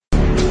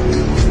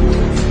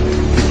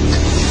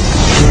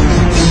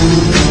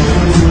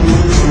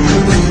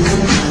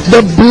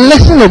The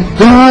blessing of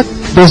God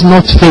does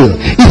not fail.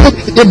 He said,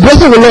 the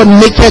blessing of the Lord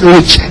maketh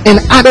rich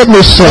and added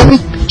no sorrow. Every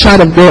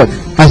child of God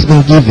has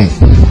been given,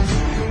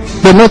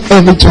 but not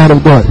every child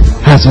of God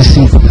has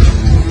received.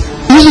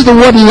 He uses the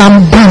word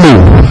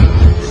lambano.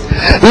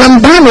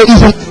 Lambano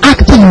is an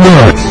active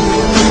word.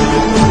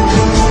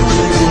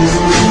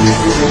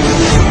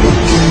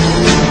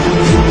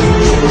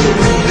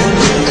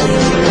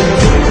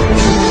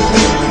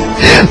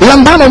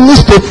 Lambano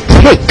means to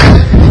take.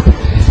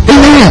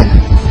 Amen.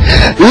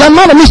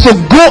 Lambano means to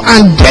go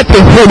and get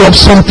a hold of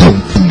something.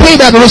 They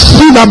that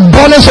receive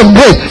abundance of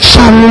grace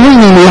shall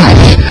reign in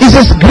life. It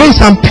says, grace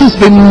and peace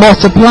be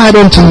multiplied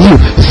unto you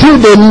through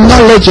the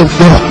knowledge of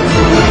God.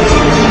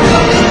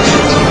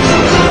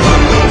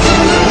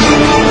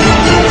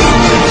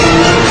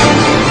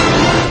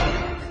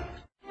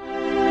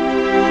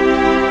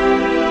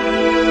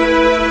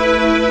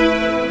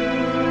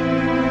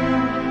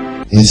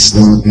 Yes,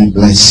 Lord, we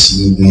bless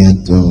you, we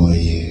adore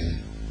you.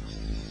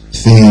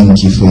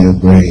 Thank you for your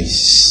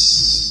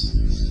grace.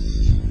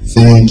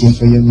 Thank you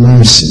for your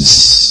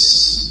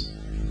mercies.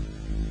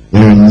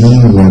 They're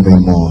new every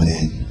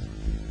morning.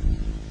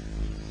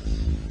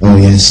 Oh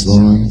yes,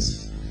 Lord.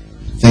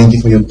 Thank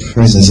you for your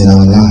presence in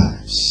our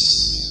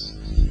lives.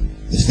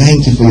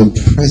 Thank you for your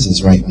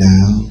presence right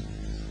now.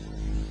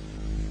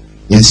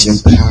 Yes, your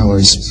power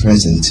is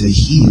present to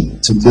heal,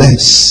 to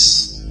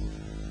bless,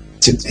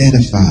 to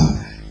edify,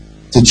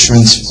 to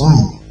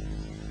transform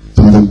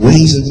from the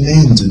ways of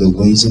men to the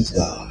ways of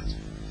God.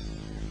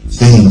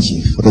 Thank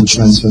you for the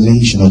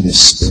transformation of your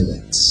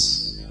spirit.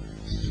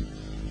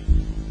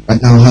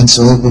 Right now, hearts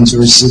are open to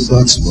receive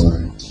God's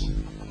word.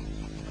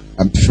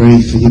 I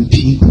pray for your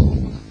people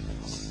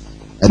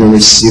that will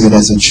receive it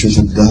as the truth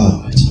of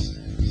God.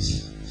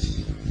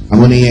 I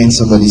want to hear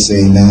somebody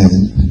say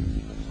amen.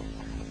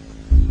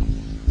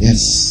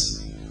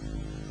 Yes.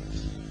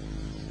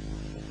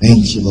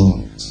 Thank you,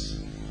 Lord.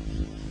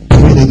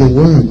 That the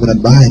word would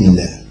abide in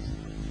them,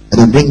 that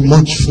it bring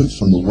much fruit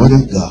from the word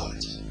of God,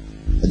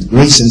 that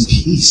grace and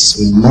peace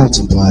will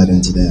multiply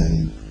unto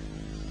them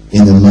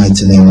in the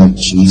mighty name of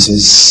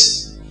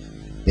Jesus.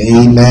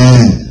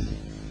 Amen.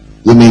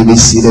 You may be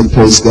seated,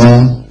 praise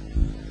God.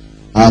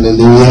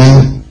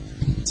 Hallelujah.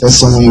 Tell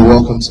someone you're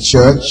welcome to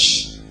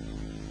church.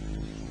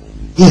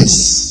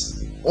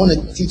 Yes, I want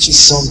to teach you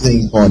something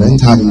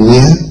important.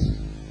 Hallelujah.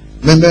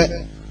 Remember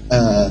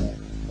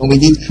when we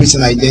did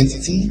Christian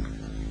identity,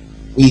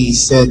 we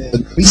said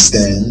the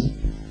Christian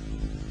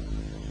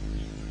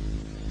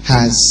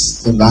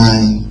has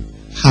divine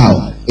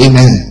power.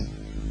 Amen.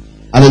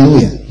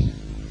 Hallelujah.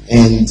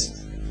 And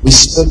we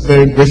spoke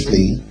very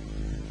briefly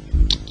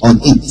on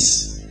it.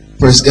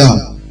 Praise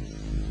God.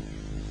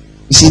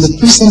 You see, the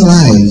Christian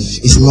life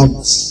is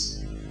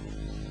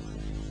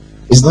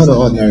not an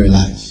ordinary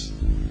life.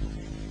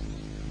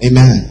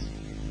 Amen.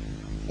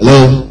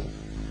 Hello?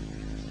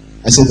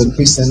 I said the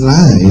Christian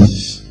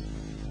life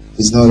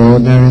is not an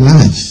ordinary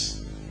life.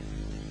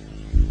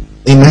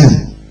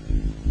 Amen.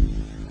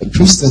 The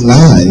Christian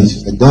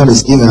life that God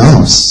has given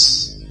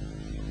us,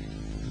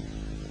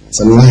 it's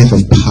a life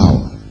of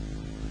power.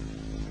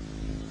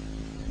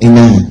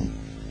 Amen.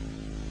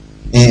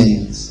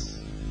 And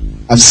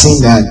I've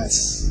seen that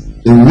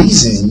the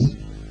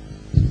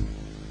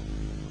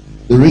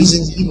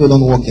reason people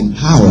don't walk in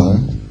power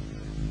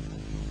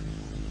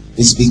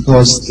is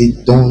because they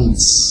don't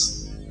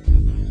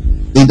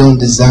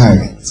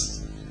desire it.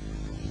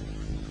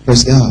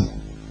 Praise God.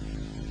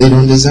 They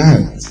don't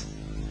desire it.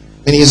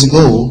 Many years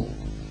ago,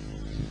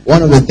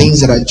 one of the things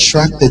that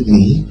attracted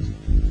me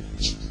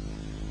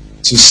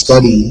to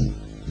study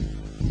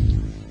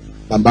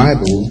my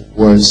Bible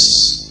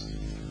was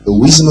the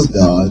wisdom of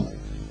God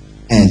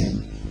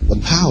and the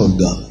power of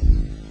God.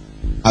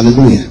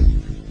 Hallelujah.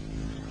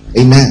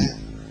 Amen.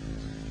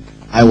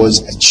 I was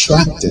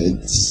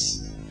attracted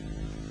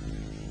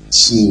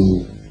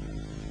to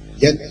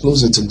get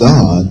closer to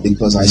God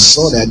because I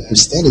saw that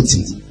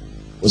Christianity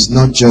was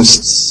not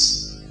just,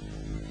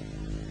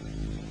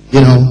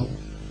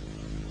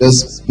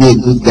 just be a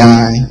good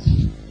guy,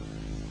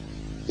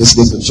 just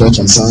go to church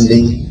on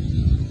Sunday,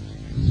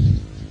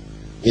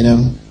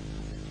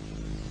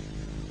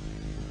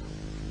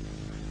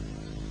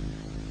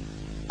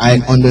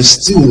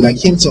 I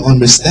came to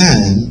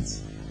understand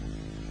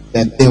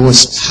that there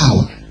was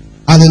power.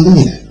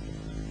 Hallelujah.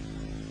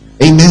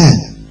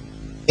 Amen.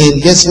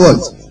 And guess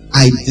what?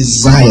 I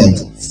desired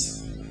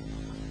it.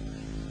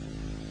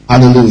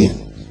 Hallelujah.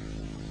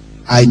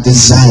 I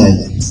desired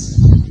it.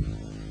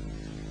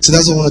 So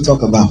that's what I want to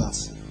talk about.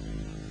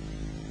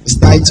 It's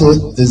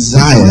titled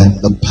Desire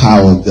the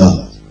Power of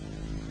God.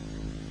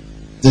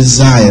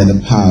 Desire the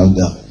power of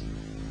God.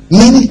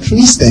 Many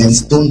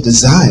Christians don't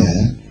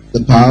desire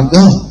the power of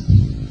God.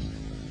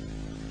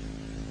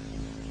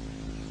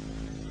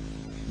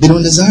 They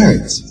don't desire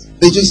it.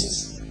 They're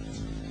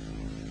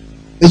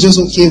just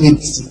okay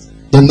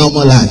with the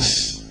normal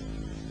life.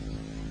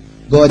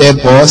 God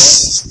help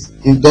us.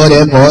 If God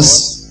help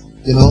us,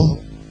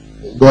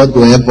 God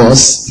will help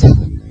us.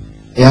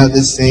 They have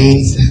the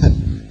saints.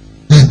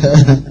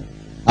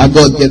 Our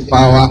God get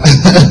power.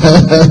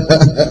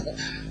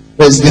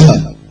 Praise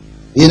God.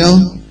 You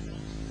know,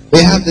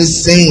 they have the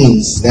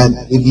sayings that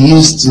it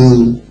used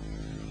to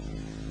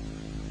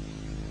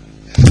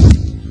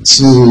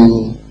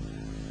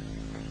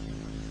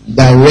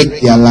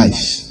direct their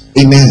life.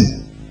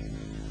 Amen.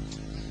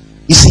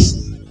 You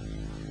see,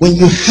 when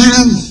you've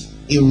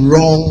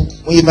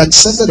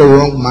accepted a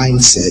wrong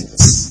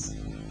mindset,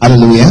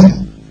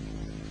 hallelujah,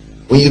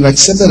 when you've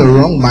accepted a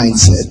wrong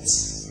mindset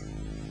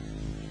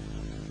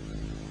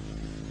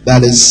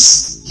that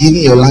is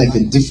giving your life a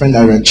different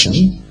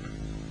direction,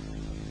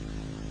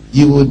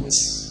 you would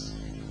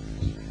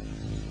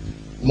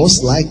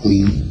most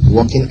likely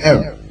walk in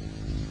error.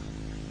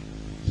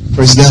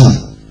 Praise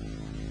God.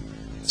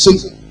 So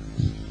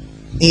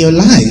in your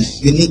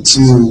life, you need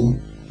to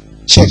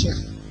check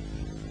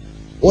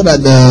what are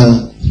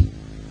the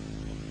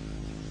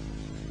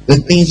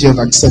things you have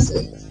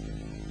accepted,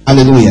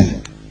 hallelujah,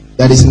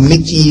 that is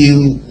making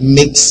you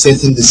make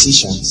certain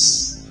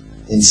decisions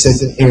in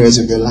certain areas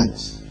of your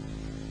life.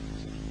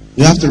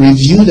 You have to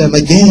review them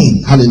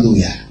again.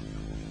 Hallelujah.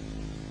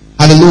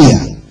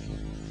 Hallelujah.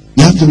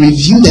 You have to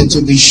review them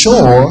to be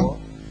sure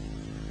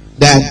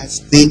that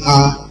they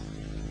are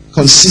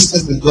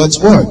consistent with God's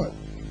word.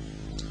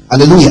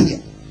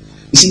 Hallelujah.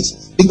 You see,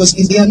 because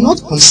if they are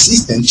not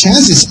consistent,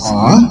 chances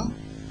are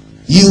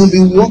you will be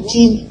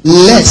walking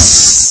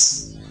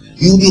less.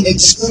 You will be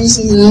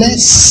experiencing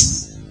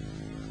less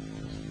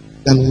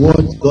than what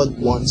God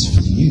wants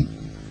for you.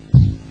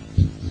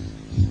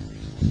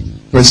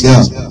 Praise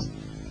God.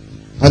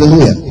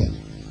 Hallelujah.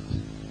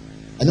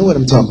 I know what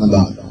I'm talking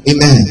about.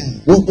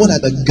 Amen. What are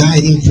the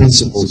guiding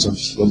principles of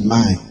your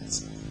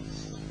mind?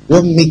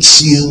 What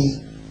makes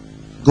you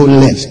go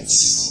left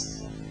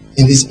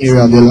in this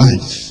area of your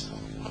life?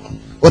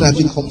 What have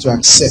you come to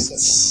accept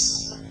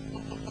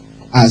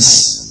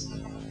as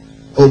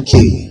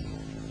okay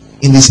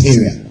in this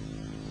area?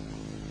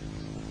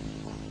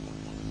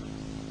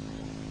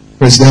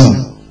 Praise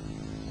God.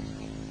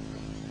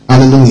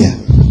 Hallelujah.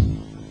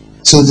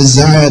 So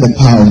desire the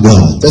power of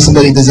God. Does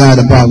somebody desire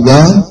the power of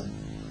God?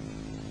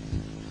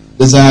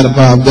 Desire the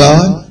power of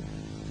God?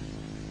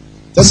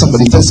 Tell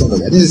somebody. I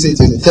didn't say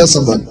to you. Tell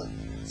somebody.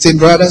 Say,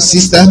 brother,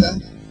 sister,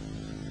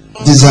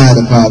 desire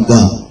the power of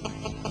God.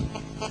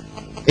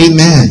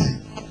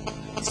 Amen.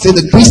 Say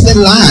the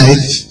Christian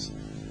life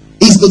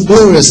is the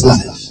glorious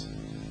life.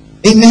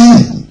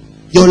 Amen.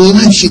 Your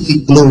life should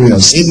be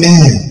glorious.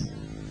 Amen.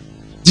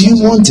 Do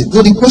you want it?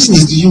 No, the question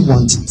is, do you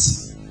want it?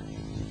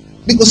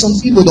 Because some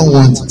people don't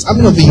want it. How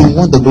many of you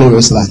want the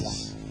glorious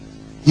life?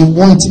 You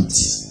want it.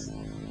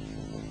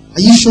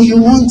 Are you sure you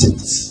want it?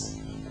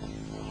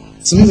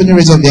 Some people don't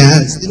raise up their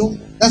hands. You know,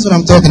 that's what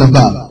I'm talking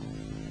about.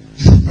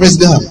 Praise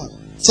God.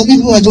 Some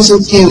people are just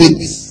okay with,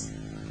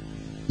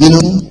 you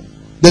know,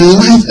 the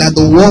life that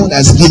the world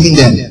has given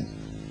them.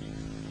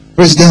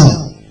 Praise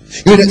God.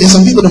 You know, there's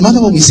some people, no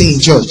matter what we say in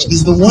church,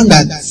 is the one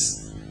that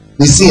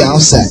they say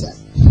outside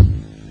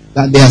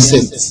that they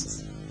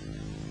accept.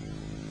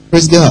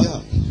 Praise God.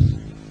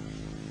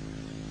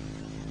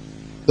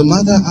 No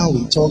matter how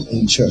we talk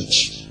in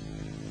church,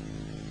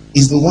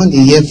 is the one they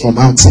hear from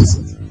outside.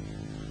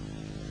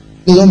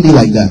 No, don't be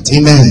like that.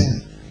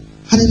 Amen.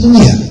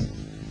 Hallelujah.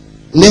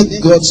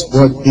 Let God's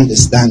word be the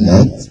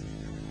standard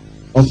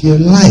of your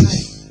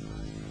life.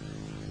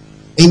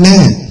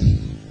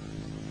 Amen.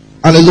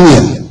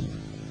 Hallelujah.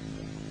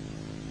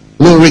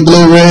 Glory,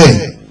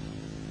 glory.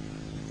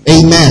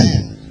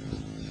 Amen.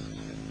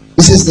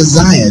 This is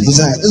desire.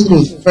 Let's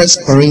go to 1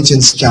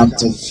 Corinthians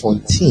chapter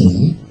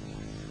 14.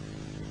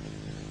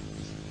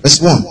 Verse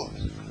 1.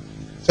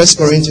 1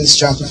 Corinthians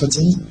chapter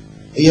 14.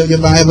 You have your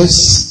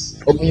Bibles?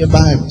 Open your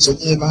Bibles. 1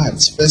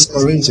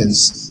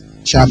 Corinthians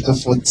chapter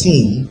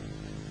 14.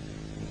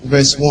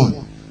 Verse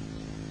 1.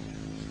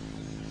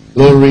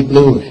 Glory,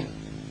 glory.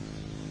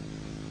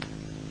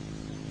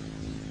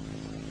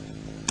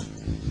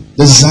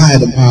 Desire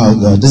the power of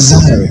God.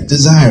 Desire it.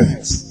 Desire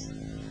it.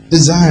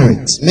 Desire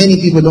it.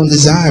 Many people don't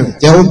desire it.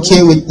 They're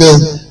okay with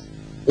the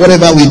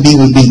whatever will be,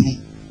 will be.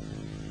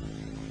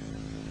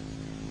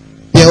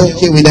 They're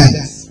okay with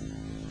that.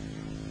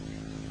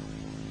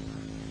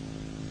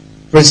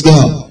 Praise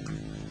God.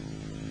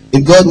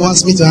 If God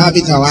wants me to have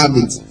it, I'll have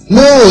it.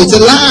 No, it's a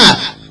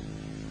lie.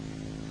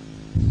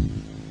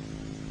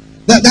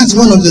 That's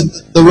one of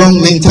the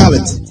wrong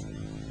mentality.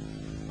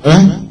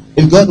 Alright?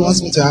 If God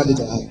wants me to have it,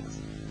 I'll have it.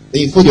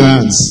 Then you put your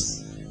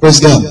hands. Praise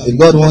God. If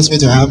God wants me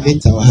to have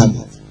it, I'll have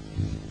it.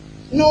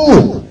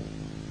 No.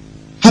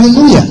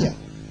 Hallelujah.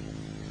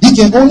 You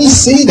can only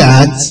say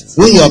that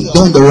when you have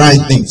done the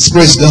right things.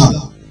 Praise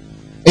God.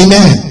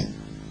 Amen.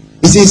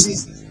 It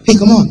says, hey,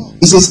 come on.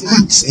 It says,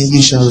 ask and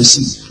you shall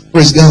receive.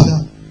 Praise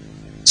God.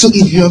 So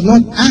if you have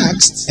not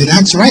asked and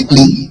asked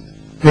rightly,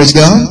 praise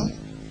God,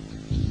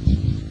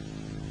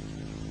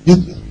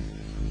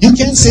 you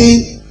can't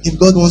say, if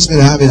God wants me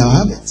to have it, I'll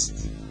have it.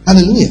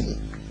 Hallelujah.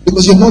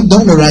 Because you've not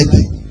done the right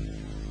thing.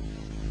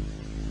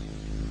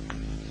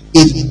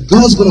 If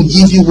God's going to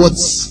give you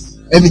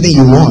everything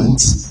you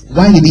want,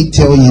 why did he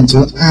tell you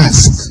to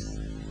ask?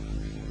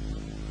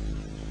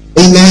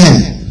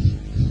 Amen.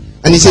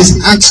 And he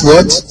says, ask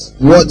what?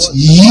 What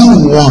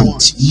you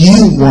want.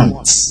 You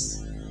want.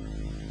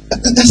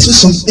 That's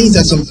just some things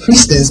that some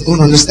Christians don't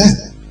understand.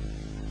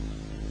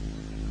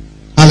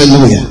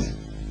 Hallelujah.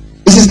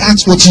 He says,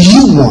 ask what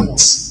you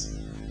want.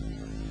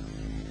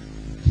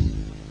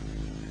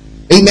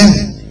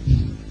 Amen.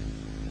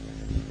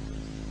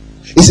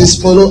 He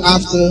says, follow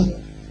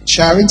after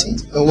charity.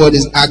 The word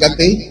is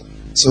agape.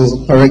 So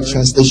the correct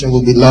translation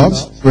will be love.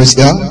 Praise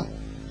God.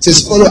 It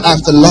says, follow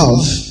after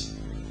love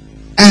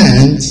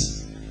and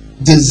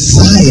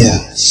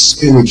desire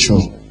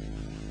spiritual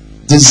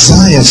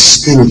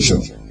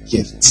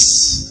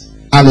gifts.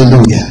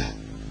 Hallelujah.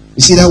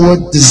 You see that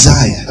word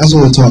desire? That's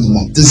what we're talking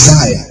about.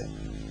 Desire.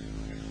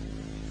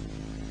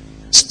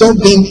 Stop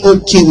being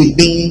okay with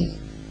being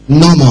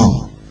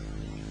normal.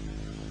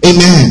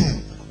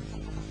 Amen.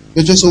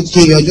 You're just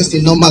okay. You're just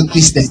a normal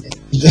Christian.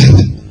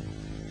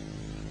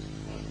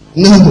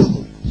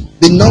 No.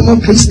 The normal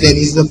Christian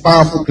is the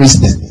powerful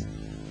Christian.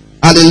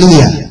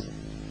 Hallelujah.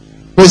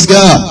 Praise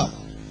God.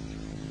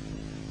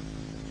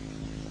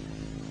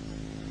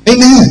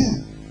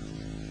 Amen.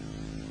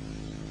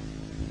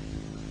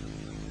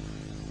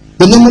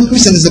 The normal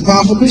Christian is a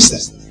powerful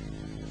Christian.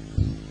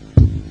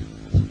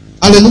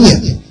 Hallelujah.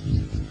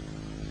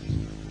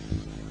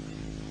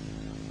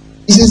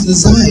 He says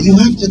desire. You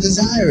have to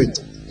desire it.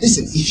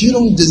 Listen, if you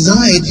don't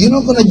desire it, you're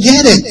not going to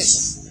get it.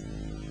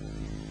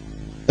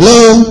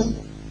 Hello?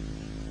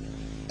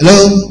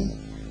 Hello?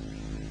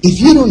 If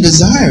you don't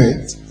desire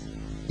it,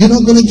 you're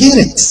not going to get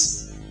it.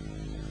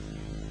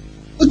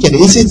 Look at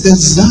it. It says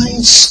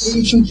desire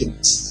spiritual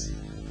gifts.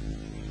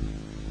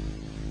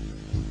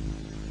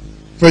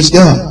 Praise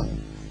God.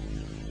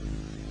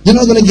 You're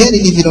not going to get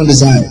it if you don't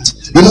desire it.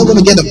 You're not going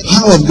to get the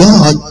power of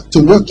God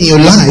to work in your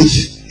life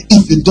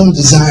if you don't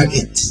desire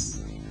it.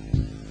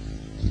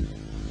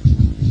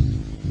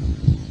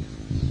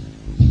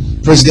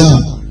 Praise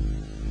God.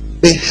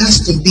 There has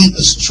to be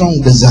a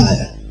strong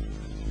desire.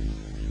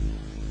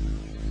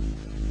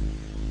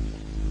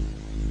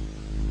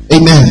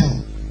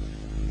 Amen.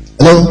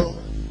 Hello?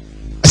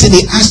 I said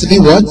there has to be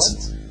what?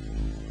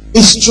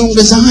 A strong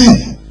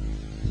desire.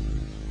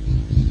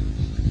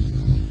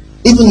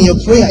 Even in your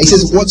prayer, it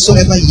says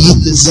whatsoever you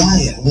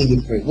desire when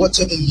you pray.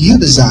 Whatsoever you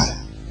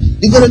desire.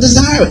 You got to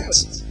desire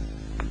it.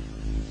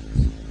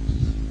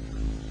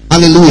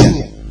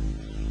 Hallelujah.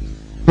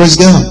 Praise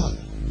God.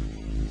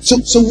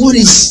 So what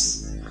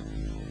is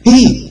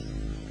he?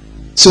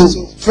 So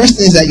first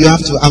thing is that you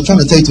have to, I'm trying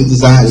to tell you to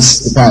desire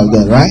is the power of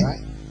God,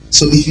 right?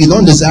 So if you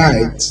don't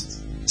desire it,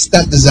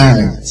 start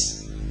desiring it.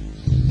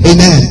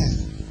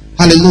 Amen.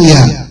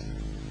 Hallelujah.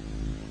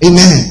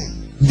 Amen.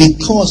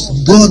 Because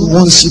God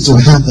wants you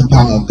to have the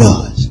power of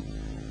God.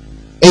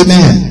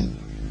 Amen.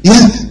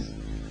 Yeah.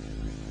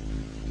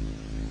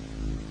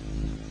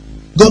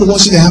 God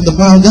wants you to have the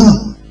power of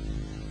God.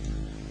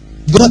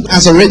 God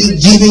has already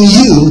given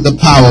you the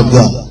power of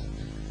God.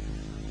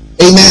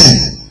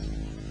 Amen.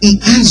 He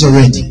has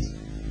already.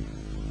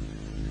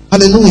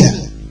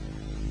 Hallelujah.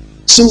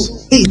 So,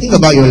 hey, think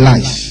about your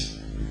life.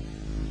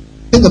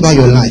 Think about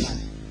your life.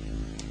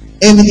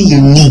 Everything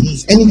you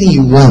need, anything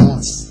you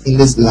want in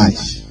this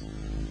life.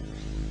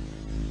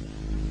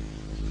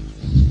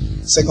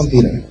 2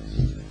 Peter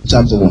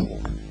chapter 1.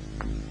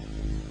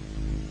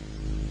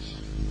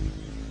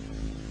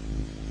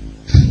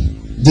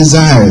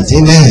 Desire it.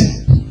 Amen.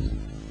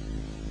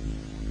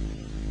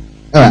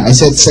 Alright, I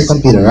said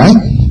 2 Peter, right?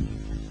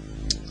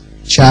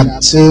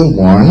 Chapter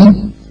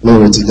 1.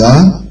 Glory to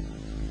God.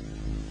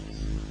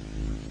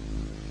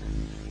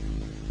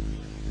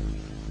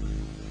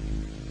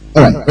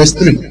 Alright, verse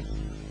 3.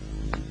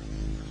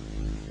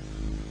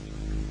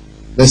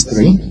 Verse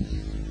 3.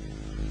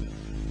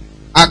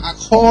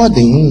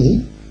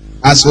 According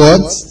as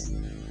what?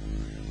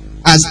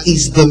 As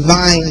his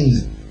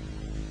divine,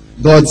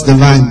 God's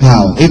divine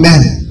power.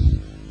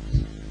 Amen.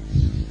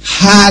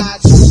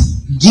 Hath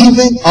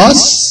given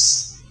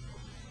us,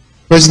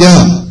 praise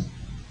God,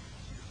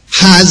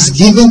 has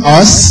given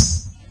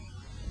us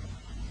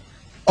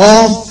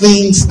all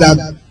things that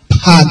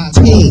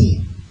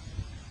pertain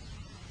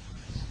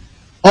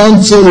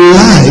unto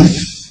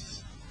life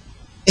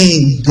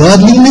and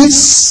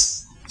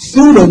godliness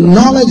through the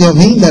knowledge of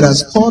him that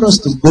has called us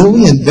to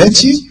glory and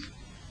virtue.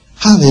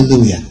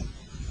 Hallelujah.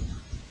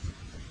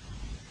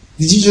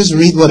 Did you just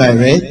read what I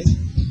read?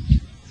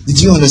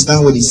 Did you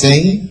understand what he's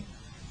saying?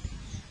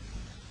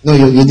 No,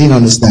 you didn't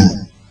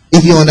understand.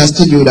 If you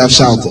understood, you would have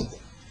shouted.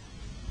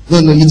 No,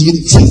 you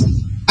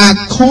didn't.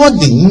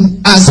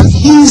 According as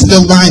his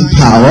divine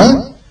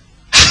power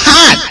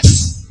hath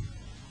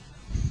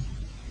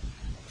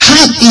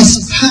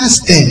is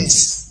past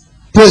tense.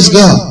 Praise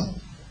God.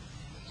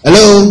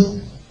 Hello?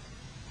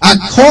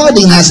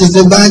 According as his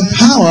divine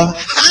power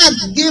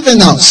hath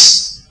given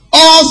us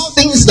all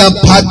things that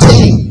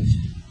pertain.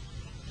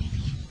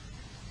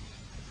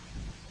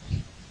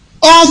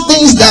 All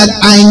things that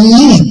I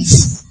need.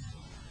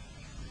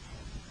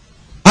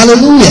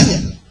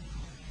 Hallelujah.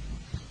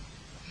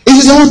 It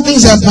is all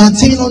things that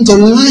pertain unto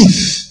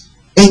life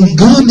and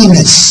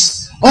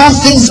godliness All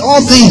things,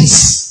 all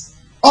things,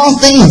 all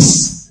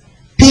things.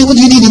 Hey, what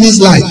do you need in this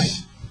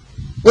life?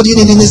 What do you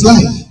need in this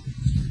life?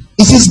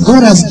 It says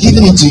God has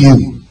given it to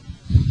you.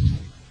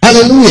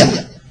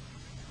 Hallelujah.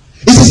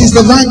 It says his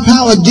divine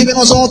power giving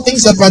us all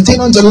things that pertain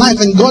unto life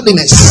and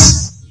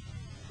godliness.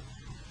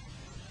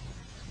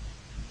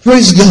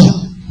 Praise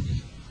God.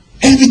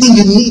 Everything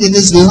you need in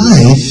this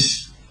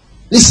life.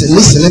 Listen,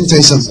 let me tell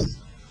you something.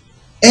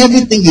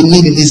 Everything you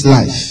need in this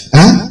life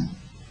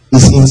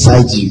is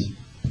inside you.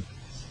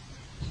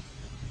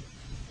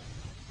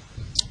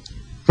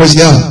 Praise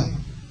God.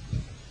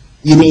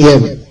 You didn't hear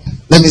me.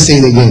 Let me say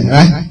it again,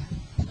 right?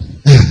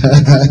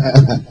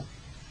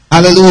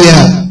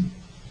 Hallelujah.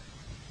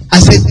 I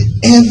said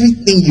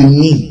everything you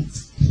need.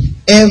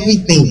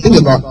 Everything. Think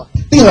about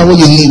what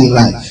you need in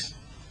life.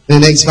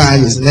 In the next 5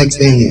 years, the next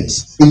 10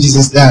 years. If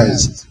Jesus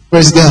dies.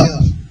 Praise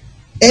God.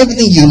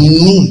 Everything you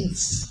need.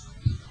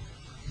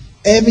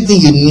 Everything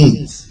you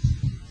need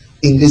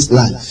in this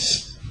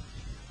life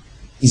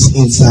is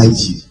inside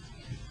you.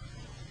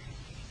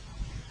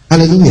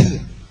 Hallelujah.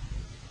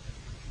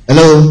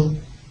 Hello.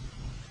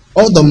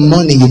 All the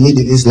money you need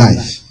in this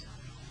life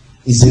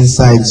is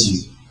inside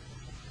you.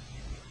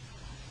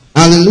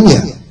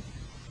 Hallelujah.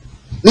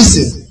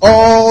 Listen,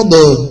 all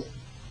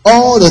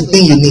the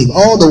thing you need,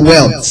 all the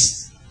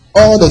wealth,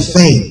 all the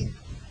fame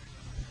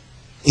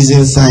is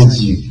inside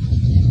you.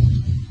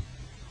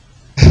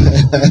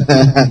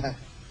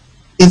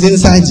 It's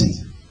inside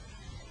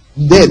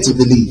you. Dare to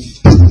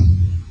believe.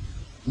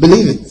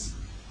 Believe it.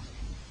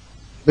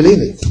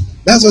 Believe it.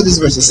 That's what this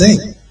verse is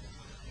saying.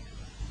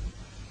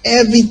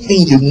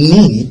 Everything you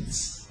need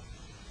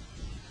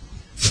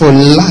for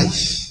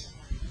life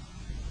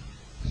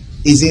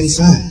is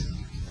inside.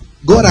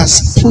 God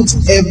has put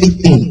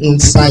everything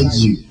inside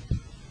you.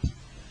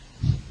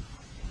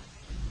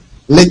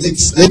 Let it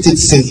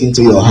sink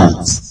into your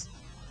heart.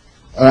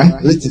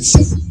 Alright? Let it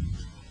sink.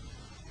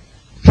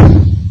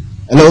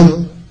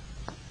 Hello?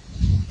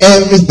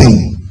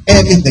 Everything.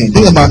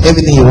 Think about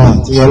everything you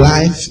want in your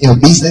life, your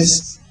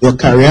business, your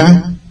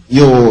career,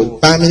 your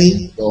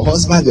family, your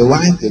husband, your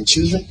wife, your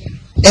children.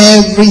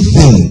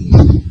 Everything.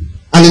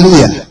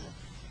 Hallelujah.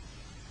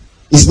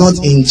 It's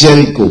not in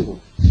Jericho.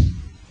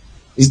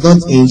 It's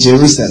not in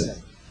Jerusalem.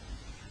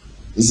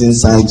 It's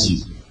inside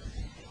you.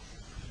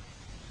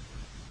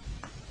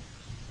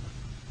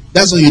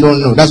 That's what you don't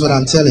know. That's what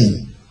I'm telling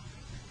you.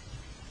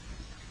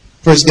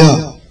 Praise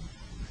God.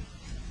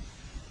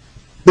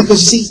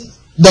 Because you see,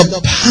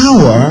 the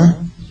power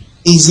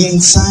is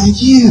inside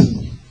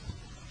you.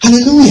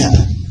 Hallelujah.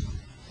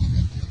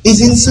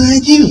 It's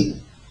inside you.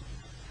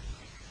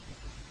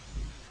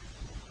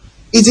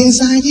 It's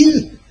inside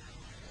you.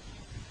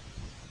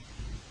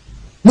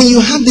 When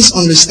you have this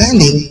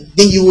understanding,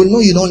 then you will know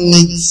you don't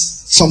need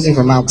something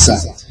from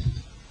outside.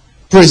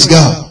 Praise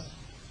God.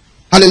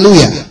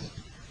 Hallelujah.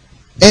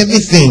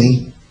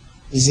 Everything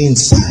is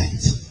inside.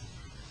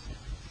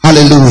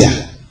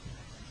 Hallelujah.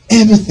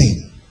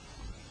 Everything.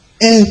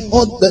 And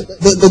all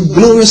the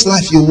glorious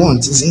life you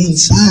want is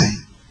inside.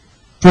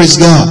 Praise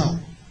God.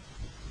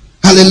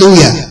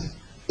 Hallelujah.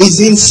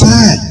 It's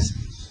inside.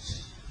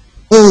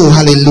 Oh,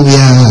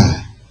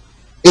 hallelujah.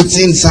 It's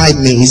inside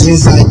me. It's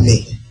inside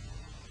me.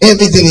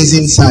 Everything is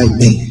inside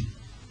me.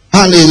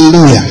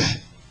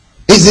 Hallelujah.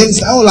 It's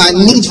inside. All I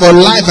need for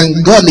life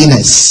and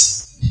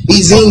godliness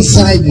is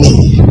inside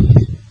me.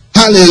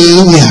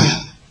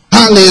 Hallelujah.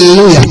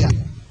 Hallelujah.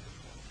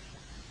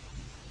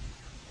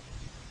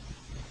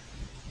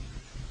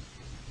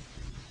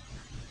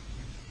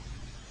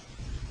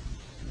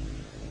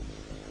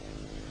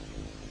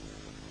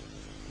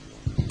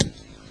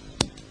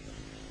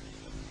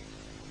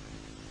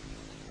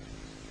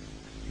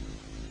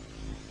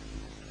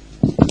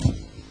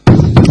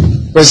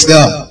 Praise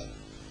God.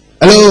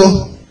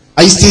 Hello?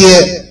 Are you still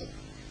here?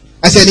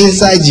 I said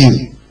inside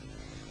you.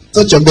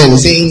 Touch your belly.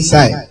 Say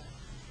inside.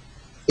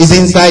 It's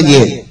inside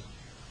here.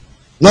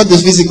 Not the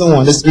physical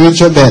one, the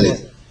spiritual belly.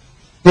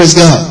 Praise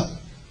God.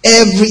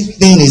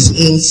 Everything is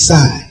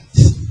inside.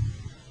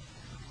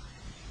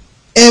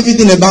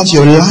 Everything about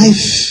your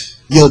life,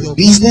 your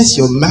business,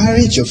 your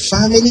marriage, your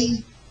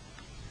family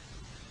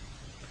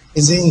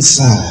is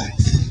inside.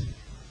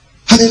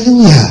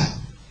 Hallelujah.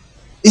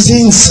 It's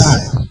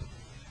inside.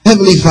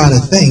 Heavenly Father,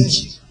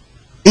 thank you.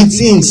 It's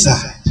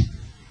inside.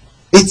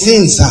 It's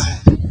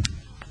inside.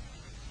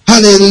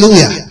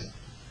 Hallelujah.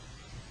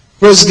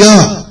 Praise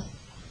God.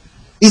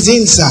 It's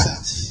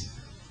inside.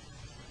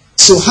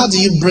 So how do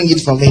you bring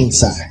it from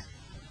inside?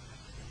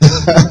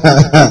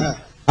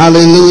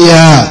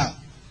 Hallelujah.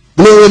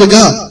 Glory to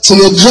God. So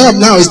your job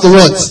now is to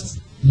what?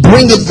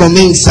 Bring it from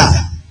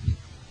inside.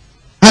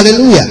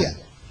 Hallelujah.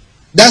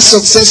 That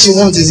success you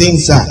want is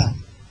inside.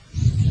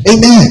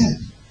 Amen.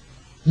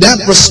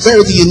 That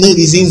prosperity you need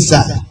is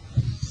inside.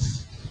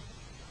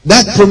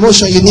 That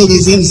promotion you need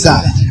is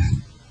inside.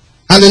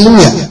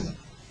 Hallelujah.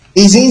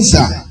 Is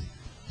inside.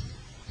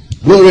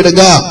 Glory to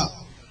God.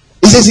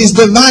 It says his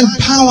divine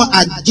power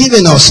had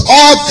given us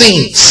all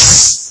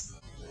things.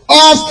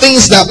 All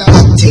things that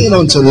pertain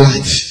unto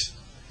life.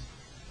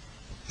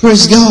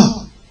 Praise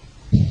God.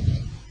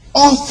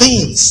 All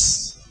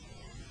things.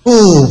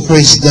 Oh,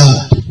 praise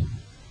God.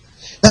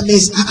 That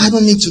means I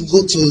don't need to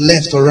go to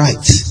left or right.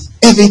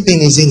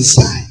 Everything is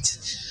inside.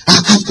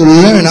 I have to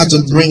learn how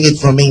to bring it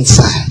from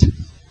inside.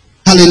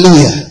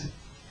 Hallelujah.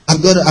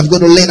 I've got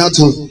to learn how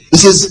to. It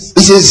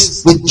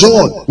says, with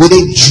joy will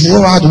they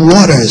draw out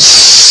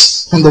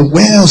waters from the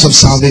wells of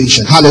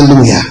salvation.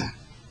 Hallelujah.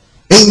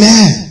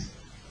 Amen.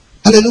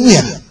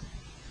 Hallelujah.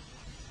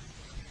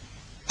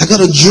 I got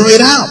to draw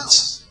it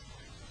out.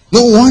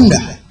 No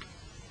wonder.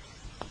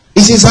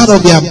 It says, out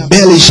of their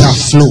belly shall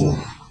flow.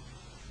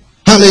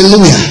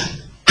 Hallelujah.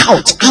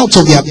 Out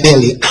of their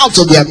belly. Out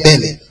of their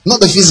belly. Not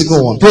the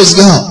physical one. Praise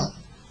God.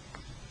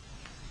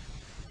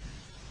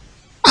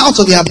 Out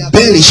of their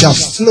belly shall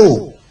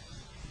flow.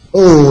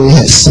 Oh,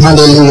 yes.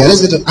 Hallelujah.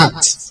 Let's go to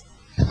Acts.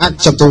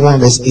 Acts chapter 1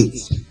 verse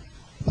 8.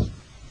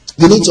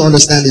 You need to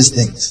understand these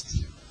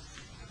things.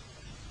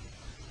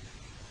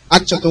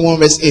 Acts chapter 1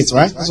 verse 8,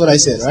 right? That's what I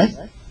said, right?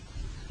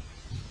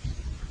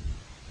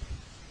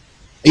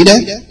 Are you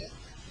there?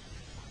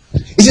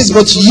 It says,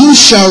 but you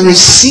shall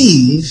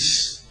receive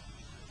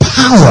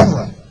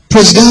power.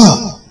 Praise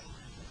God.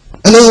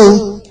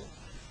 Hello?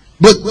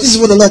 But this is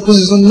what the Lord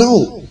doesn't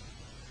know.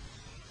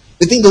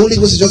 They think the Holy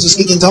Ghost is just to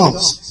speak in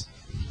tongues.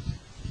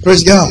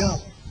 Praise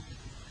God.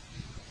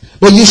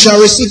 But you shall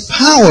receive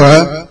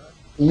power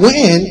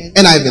when,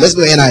 NIV, let's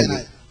go to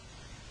NIV.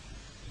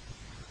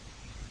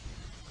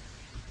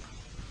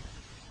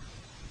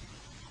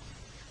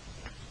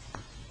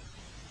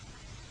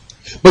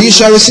 But you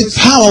shall receive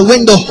power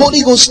when the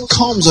Holy Ghost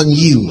comes on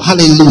you.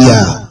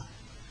 Hallelujah.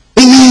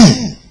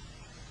 Amen.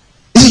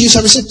 He said, you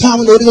shall receive power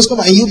when the Holy Ghost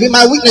comes on you. And you'll be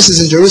my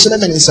witnesses in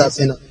Jerusalem and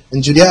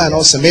in Judea and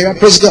all Samaria.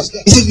 Praise God.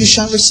 He said, you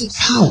shall receive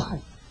power.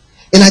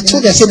 And I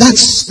told you, I said,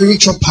 that's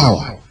spiritual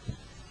power.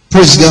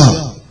 Praise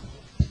God.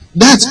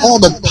 That's all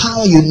the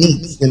power you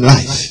need in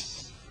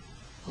life.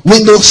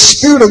 When the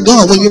Spirit of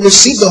God, when you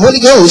receive the Holy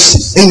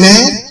Ghost,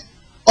 amen,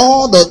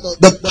 all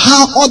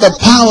the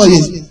power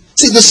is.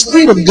 See, the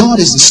Spirit of God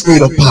is the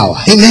Spirit of power.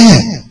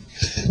 Amen.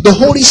 The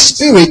Holy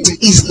Spirit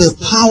is the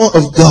power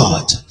of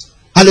God.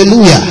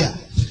 Hallelujah.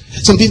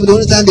 Some people, the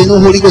only time they know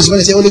Holy Ghost is when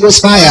they say Holy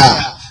Ghost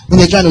fire. When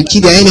they're trying to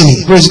kill their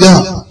enemy. Praise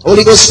God.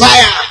 Holy Ghost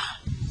fire.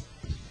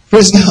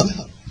 Praise God.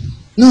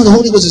 No, the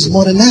Holy Ghost is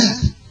more than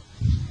that.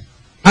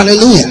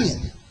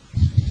 Hallelujah.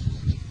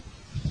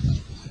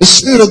 The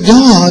Spirit of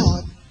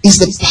God is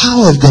the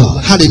power of God.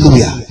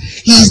 Hallelujah.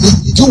 He is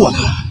the doer.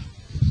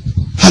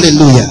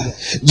 Hallelujah.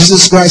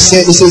 Jesus Christ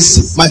said, he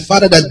says, my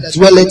Father that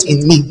dwelleth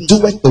in me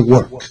doeth the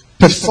work,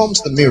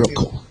 performs the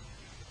miracle.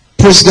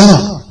 Praise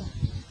God.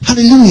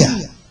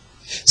 Hallelujah.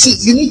 See,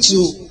 you need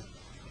to,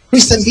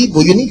 Christian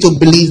people, you need to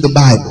believe the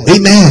Bible.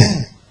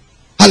 Amen.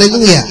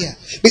 Hallelujah.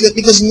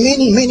 Because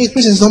many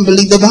Christians don't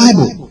believe the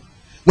Bible.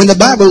 When the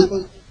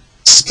Bible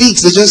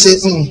speaks, they just say,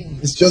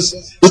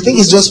 they think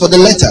it's just for the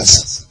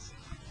letters.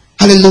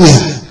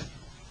 Hallelujah.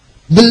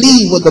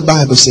 Believe what the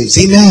Bible says.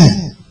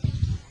 Amen.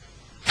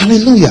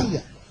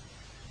 Hallelujah.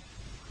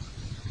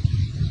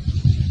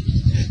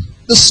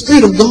 The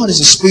Spirit of God is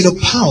a spirit of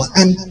power.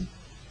 And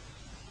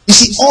you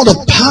see, all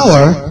the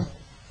power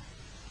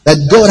that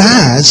God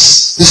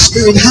has, the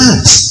Spirit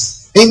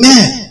has.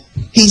 Amen.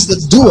 He's the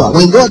doer.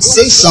 When God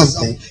says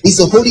something, it's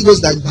the Holy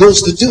Ghost that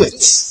goes to do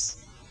it.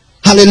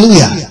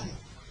 Hallelujah.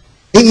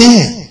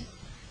 Amen.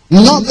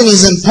 Nothing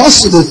is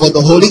impossible for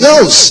the Holy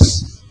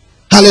Ghost.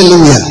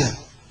 Hallelujah.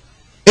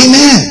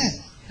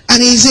 Amen.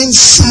 And He's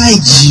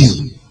inside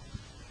you.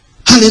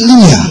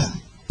 Hallelujah.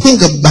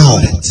 Think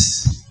about it.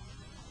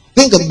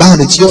 Think about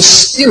it. Your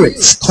spirit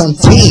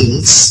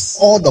contains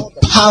all the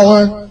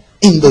power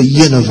in the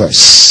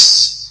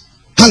universe.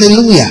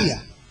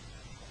 Hallelujah.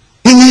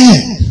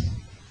 Amen.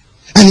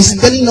 And He's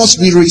telling us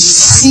we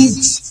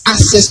received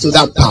access to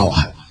that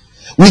power.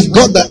 We've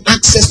got the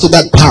access to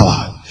that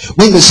power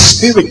when the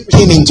Spirit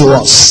came into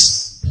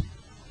us.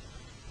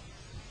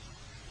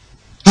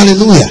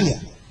 Hallelujah.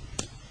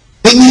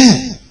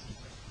 Amen.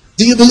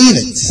 Do you believe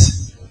it?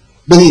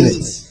 Believe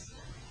it.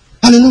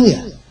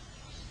 Hallelujah.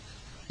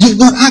 You've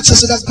got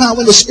access to that power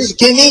when the Spirit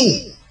came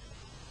in.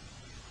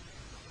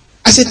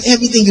 I said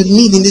everything you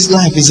need in this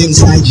life is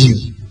inside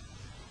you.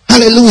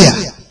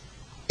 Hallelujah.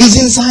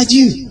 It's inside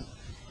you.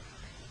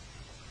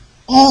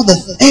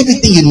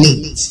 Everything you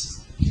need.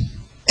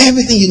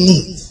 Everything you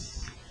need.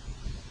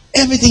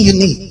 Everything you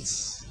need.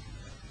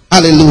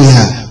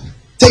 Hallelujah.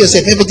 Tell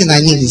yourself, everything I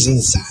need is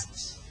inside.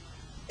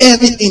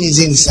 Everything is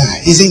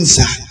inside. Is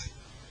inside.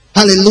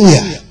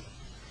 Hallelujah.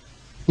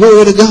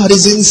 Glory to God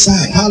is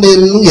inside.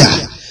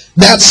 Hallelujah.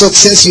 That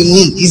success you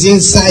need is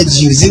inside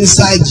you. Is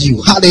inside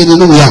you.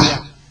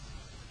 Hallelujah.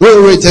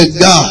 Glory to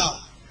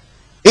God.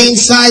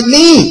 Inside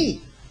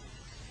me.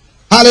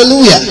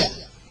 Hallelujah.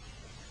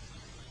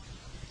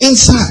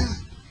 Inside.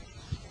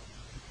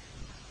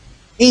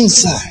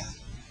 Inside.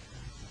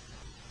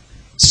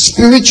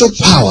 Spiritual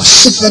power.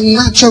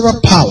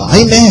 Supernatural power.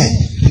 Amen.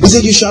 He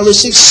said you shall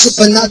receive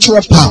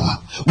supernatural power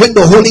when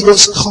the Holy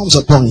Ghost comes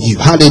upon you.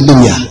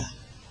 Hallelujah.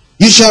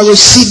 You shall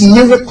receive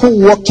miracle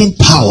working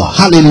power.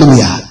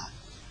 Hallelujah.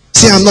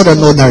 See, I'm not an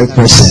ordinary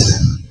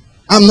person.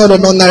 I'm not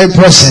an ordinary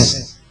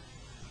person.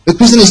 The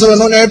Christian is not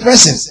an ordinary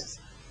person.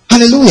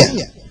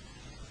 Hallelujah.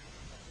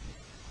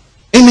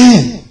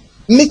 Amen.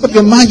 Make up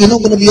your mind, you're not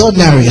going to be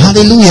ordinary.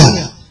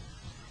 Hallelujah.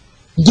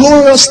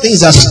 Glorious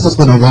things are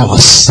spoken of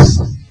us.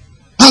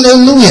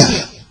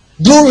 Hallelujah.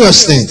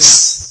 Glorious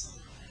things.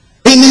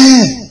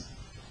 Amen.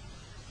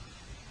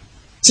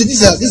 See,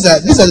 these are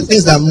the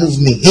things that move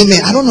me.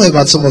 Amen. I don't know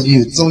about some of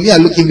you. Some of you are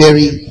looking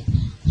very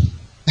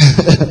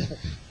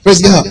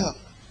praise God.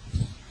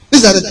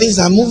 These are the things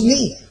that move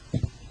me.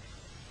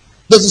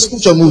 Does the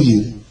scripture move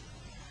you?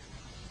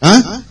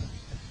 Huh?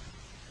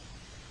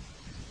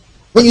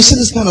 When you see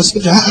this kind of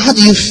scripture, how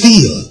do you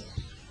feel?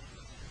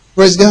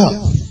 Praise God.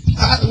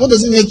 What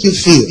does it make you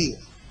feel?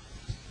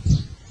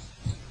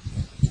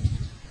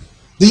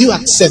 Do you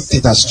accept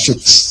it as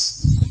truth?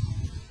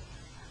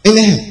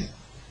 Amen.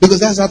 Because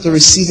that's how to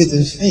receive it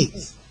in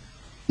faith.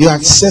 You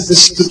accept the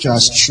scripture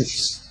as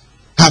truth.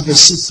 Have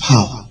received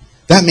power.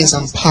 That means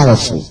I'm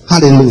powerful.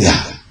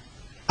 Hallelujah.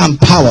 I'm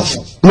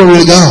powerful.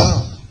 Glory to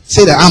God.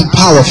 Say that I'm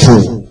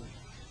powerful.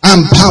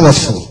 I'm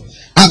powerful.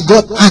 I've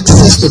got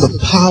access to the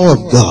power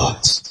of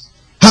God.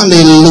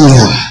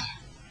 Hallelujah.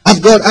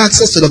 I've got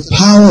access to the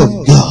power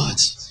of God.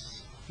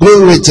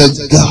 Glory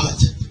to God.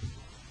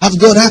 I've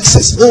got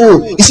access.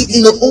 Oh, you see,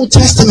 in the Old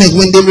Testament,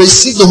 when they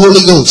received the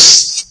Holy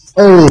Ghost,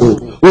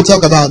 oh, we'll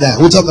talk about that.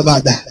 We'll talk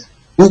about that.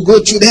 We'll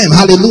go through them.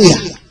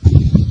 Hallelujah.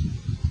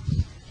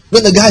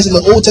 When the guys in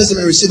the Old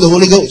Testament received the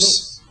Holy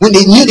Ghost, when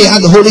they knew they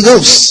had the Holy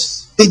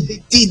Ghost, they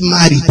did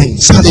mighty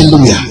things.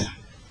 Hallelujah.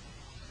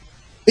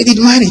 They did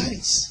mighty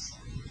things.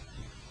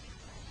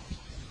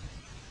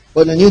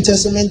 But in the New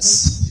Testament,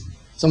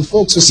 some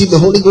folks receive the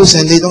Holy Ghost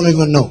and they don't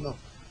even know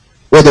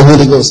what the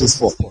Holy Ghost is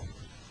for.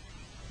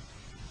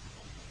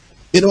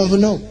 They don't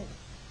even know.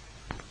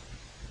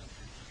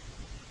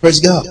 Praise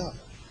God.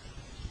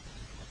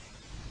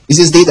 He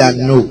says, they that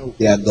know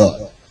they are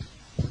God.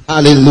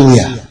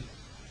 Hallelujah.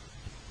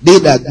 They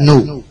that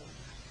know.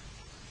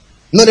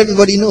 Not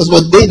everybody knows,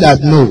 but they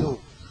that know.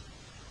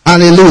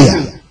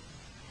 Hallelujah.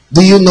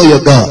 Do you know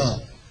your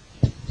God?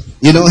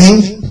 You know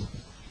him?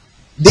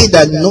 They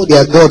that know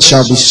their God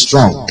shall be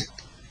strong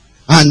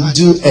and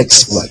do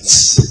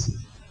exploits.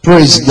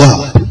 Praise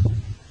God.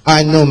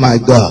 I know my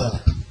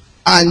God.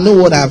 I know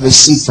what I have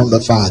received from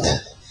the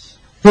Father.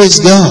 Praise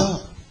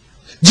God.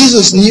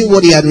 Jesus knew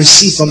what he had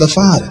received from the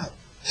Father.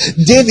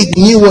 David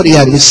knew what he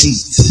had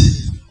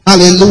received.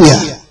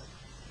 Hallelujah.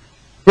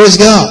 Praise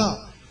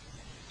God.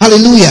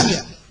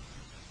 Hallelujah.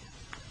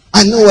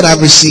 I know what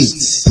I've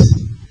received.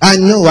 I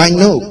know what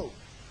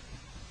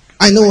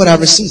I've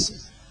received.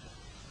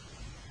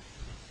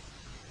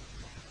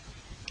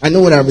 I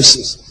know what I've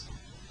received.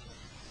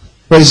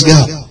 Praise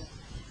God.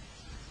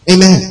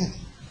 Amen.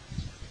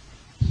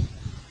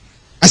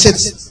 I said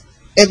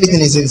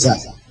everything is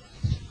inside.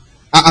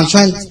 I'm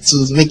trying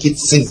to make it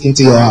sink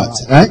into your heart,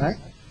 right?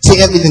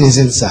 Say everything is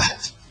inside.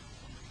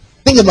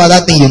 Think about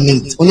that thing you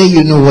need. Only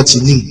you know what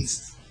you need.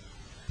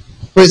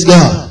 Praise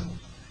God.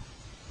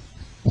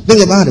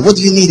 Think about it. What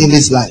do you need in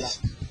this life?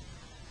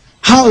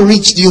 How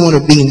rich do you want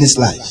to be in this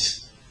life?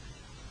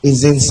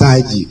 Is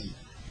inside you.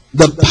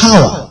 The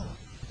power,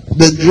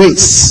 the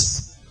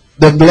grace,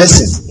 the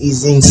blessing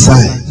is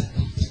inside.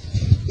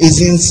 Is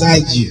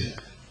inside you.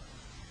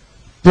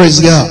 Praise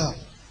God.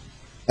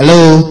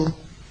 Hello?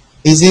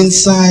 Is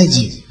inside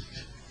you.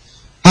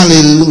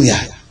 Hallelujah.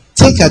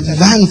 Take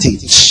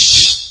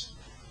advantage.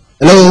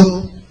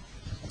 Hello?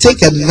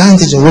 Take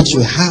advantage of what you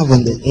have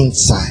on the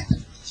inside.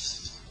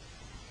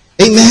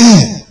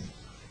 Amen.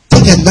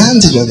 Take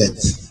advantage of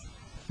it.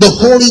 The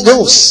Holy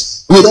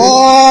Ghost, with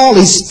all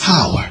his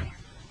power,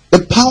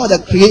 the power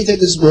that created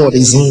this world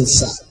is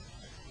inside.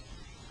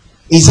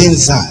 Is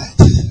inside.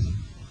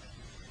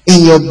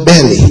 In your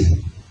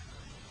belly.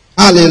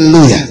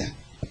 Hallelujah.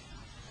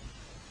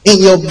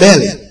 In your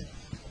belly.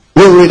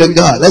 Glory to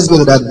God. Let's go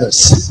to that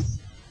verse.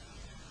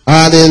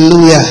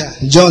 Hallelujah.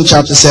 John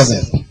chapter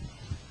 7.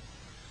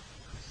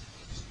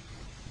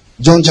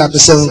 John chapter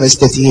 7 verse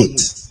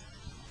 38.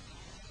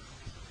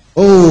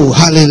 Oh,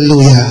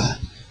 hallelujah.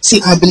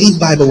 See, I believe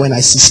Bible when I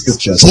see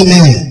scriptures.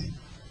 Amen.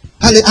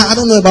 I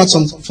don't know about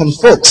some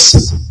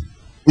folks.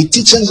 We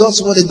teach them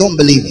God's word, they don't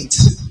believe it.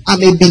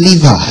 I'm a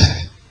believer.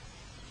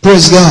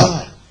 Praise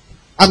God.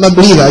 I'm a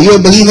believer. Are you a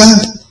believer?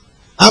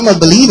 I'm a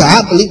believer.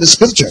 I believe the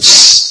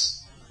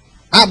scriptures.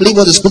 I believe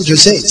what the scripture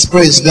says.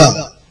 Praise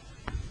God.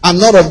 I'm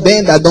not of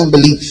them that don't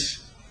believe.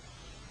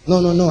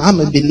 No. I'm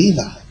a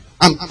believer.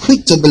 I'm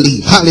quick to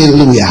believe.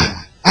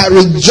 Hallelujah. I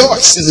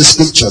rejoice in the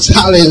scriptures.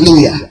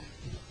 Hallelujah.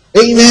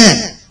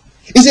 Amen.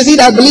 He says, he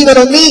that believeth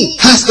on me,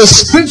 as the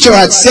scripture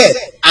had said,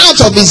 out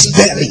of his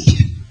belly.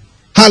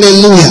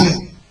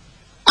 Hallelujah.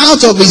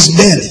 Out of his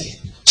belly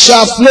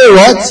shall flow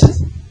what?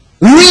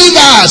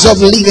 Rivers of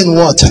living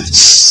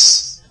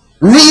waters.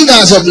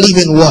 Rivers of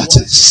living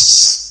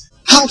waters.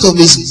 Out of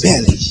his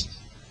belly.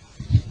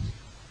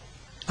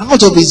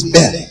 Out of his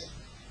belly.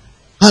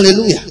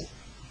 Hallelujah.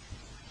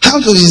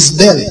 Out of his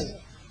belly.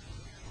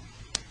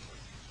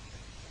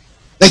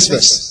 Next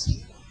verse.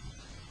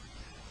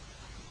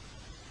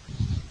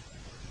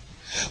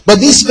 But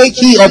this spake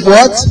he of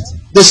what?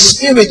 The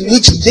Spirit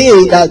which they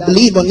that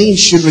believe on him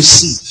should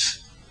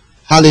receive.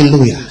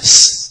 Hallelujah.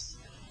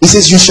 He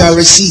says, you shall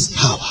receive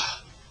power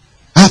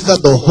after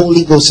the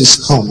Holy Ghost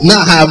is come.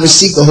 Now I have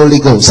received the Holy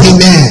Ghost.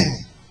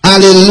 Amen.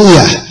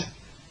 Hallelujah.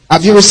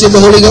 Have you received the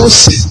Holy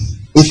Ghost?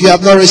 If you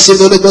have not received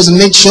the Holy Ghost,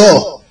 make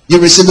sure you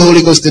receive the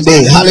Holy Ghost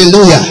today.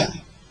 Hallelujah.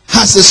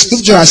 As the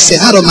scripture has said,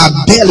 out of my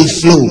belly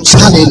flows,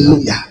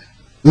 hallelujah,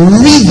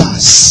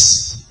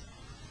 rivers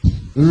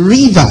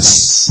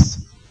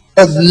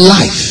of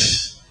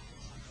life.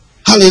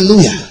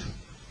 Hallelujah.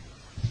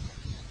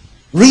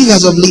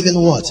 Rivers of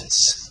living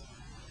waters.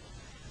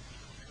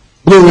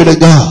 Glory to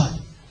God.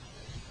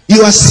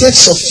 You are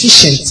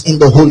self-sufficient in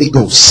the Holy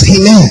Ghost.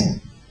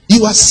 Amen.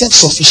 You are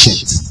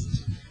self-sufficient.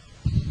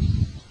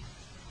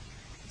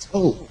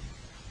 Oh,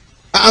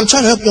 I'm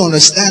trying to help you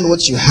understand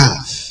what you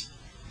have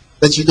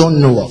that you don't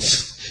know of.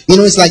 You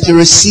know, it's like you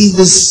receive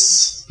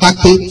this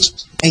package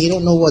and you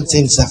don't know what's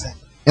inside.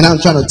 And I'm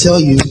trying to tell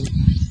you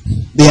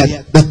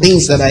the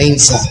things that are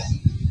inside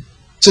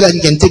so that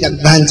you can take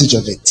advantage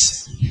of it.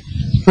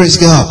 Praise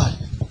God.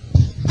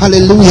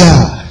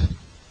 Hallelujah.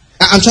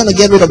 I'm trying to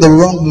get rid of the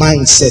wrong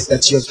mindset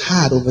that you've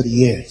had over the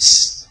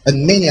years.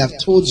 And many have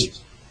told you.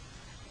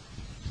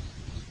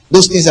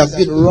 Those things have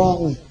been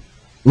wrong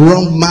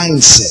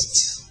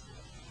mindset.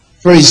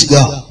 Praise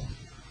God.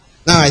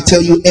 Now I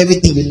tell you,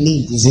 everything you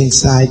need is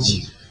inside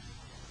you.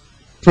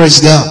 Praise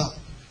God.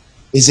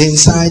 Is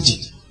inside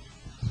you.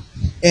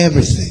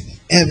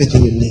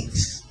 Everything you need.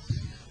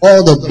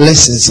 All the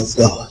blessings of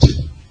God.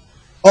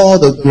 All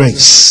the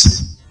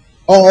grace.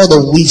 All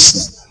the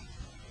wisdom.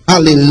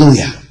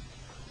 Hallelujah.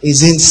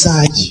 Is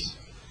inside you.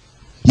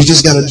 You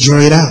just got to draw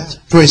it out.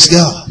 Praise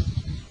God.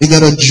 You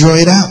got to draw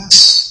it out.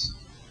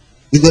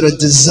 You got to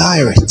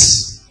desire it.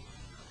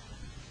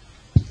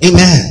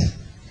 Amen.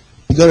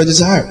 You got to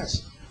desire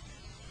it.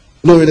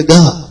 Glory to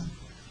God.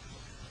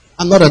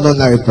 I'm not an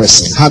ordinary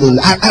person.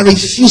 Hallelujah. I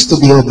refuse to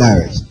be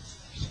ordinary.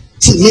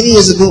 See, many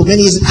years ago,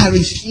 I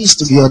refused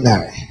to be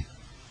ordinary.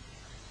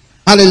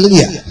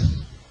 Hallelujah.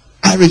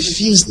 I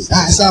refused it.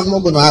 I said, I'm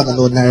not going to have an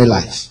ordinary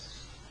life.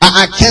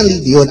 I can't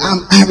live the ordinary.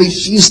 I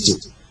refuse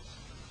to.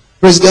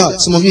 Praise God.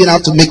 Some of you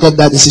have to make up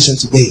that decision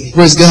today.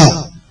 Praise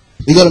God.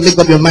 You got to make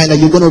up your mind that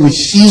you're going to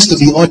refuse to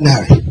be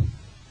ordinary.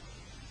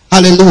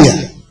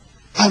 Hallelujah.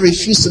 I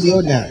refuse to be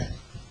ordinary.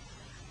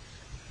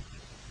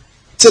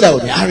 Say that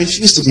with me. I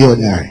refuse to be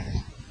ordinary.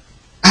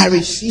 I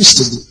refuse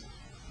to be.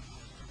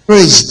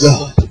 Praise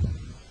God.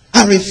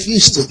 I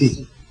refuse to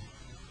be.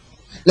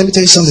 Let me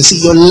tell you something.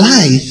 See, your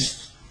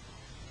life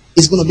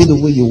is going to be the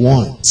way you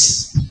want.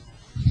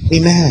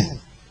 Amen.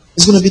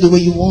 It's going to be the way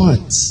you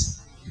want.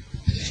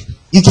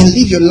 You can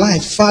live your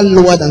life far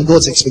lower than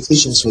God's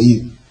expectations for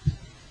you.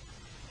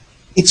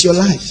 It's your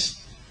life.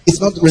 It's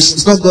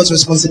not God's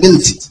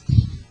responsibility.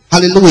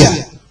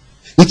 Hallelujah.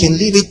 You can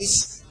live it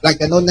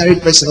like an ordinary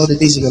person all the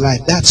days of your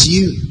life. That's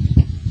you.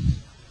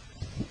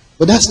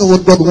 But that's not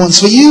what God wants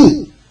for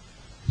you.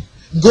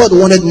 God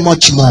wanted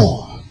much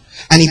more.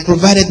 And he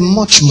provided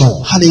much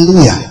more.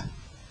 Hallelujah.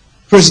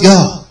 Praise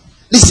God.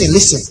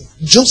 Listen.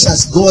 Just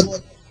as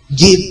God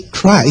gave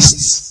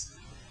Christ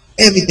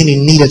everything he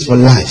needed for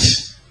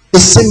life, the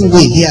same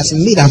way he has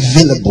made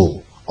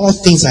available all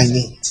things I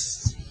need.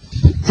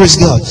 Praise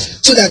God.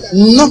 So that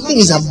nothing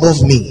is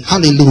above me.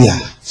 Hallelujah.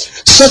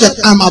 So that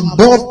I'm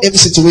above every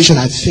situation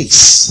I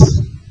face.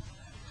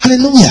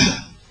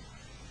 Hallelujah.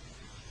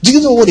 Do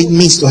you know what it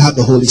means to have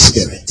the Holy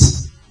Spirit?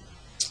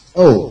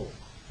 Oh,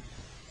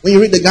 when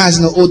you read the guys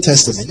in the Old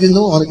Testament,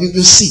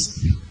 you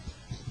see.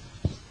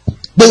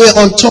 They were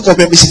on top of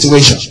every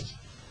situation.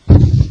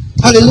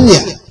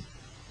 Hallelujah.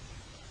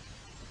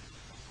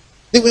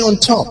 They were on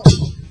top.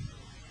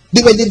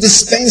 They were the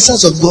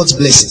dispensers of God's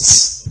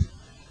blessings.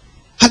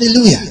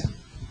 Hallelujah.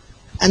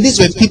 And these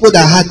were people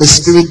that had the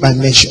Spirit by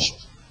measure.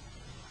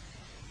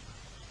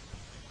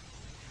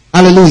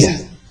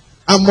 Hallelujah.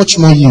 How much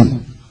more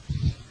you?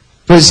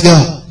 Praise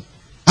God.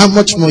 How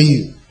much more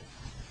you?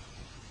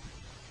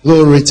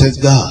 Glory to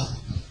God.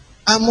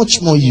 How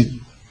much more you?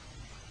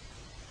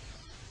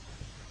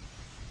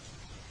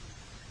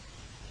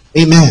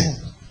 Amen.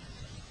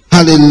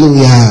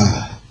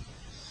 Hallelujah.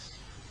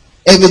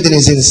 Everything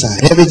is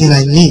inside. Everything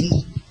I need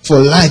for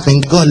life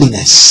and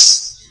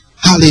godliness.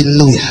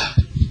 Hallelujah.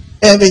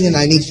 Everything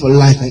I need for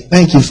life.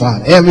 Thank you,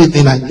 Father.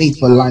 Everything I need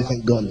for life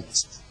and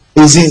godliness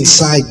is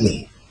inside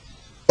me.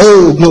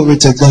 Oh, glory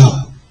to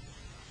God.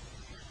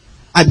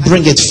 I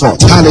bring it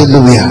forth.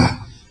 Hallelujah.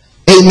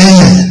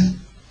 Amen.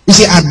 You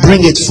see, I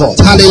bring it forth.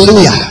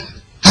 Hallelujah.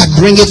 I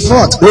bring it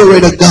forth. Glory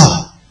to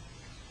God.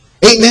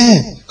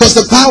 Amen. Because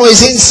the power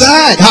is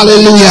inside.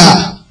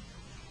 Hallelujah.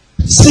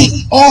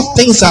 See, all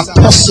things are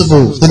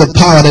possible through the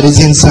power that is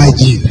inside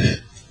you.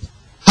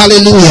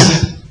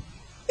 Hallelujah.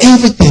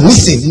 Everything.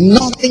 Listen,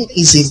 nothing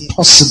is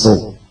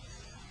impossible.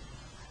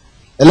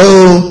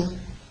 Hello?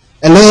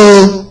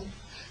 Hello?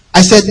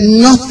 I said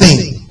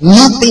nothing.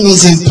 Nothing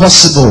is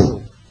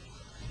impossible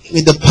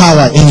with the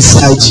power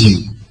inside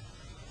you.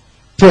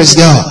 Praise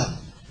God.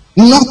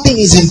 Nothing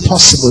is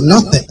impossible.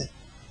 Nothing.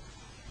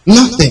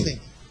 Nothing.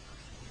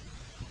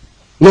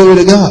 Glory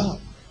to God.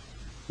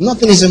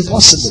 Nothing is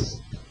impossible.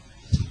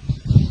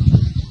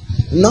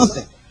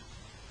 Nothing.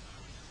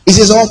 He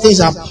says all things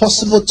are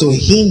possible to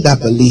him that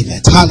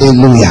believeth.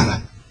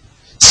 Hallelujah.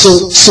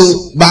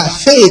 So by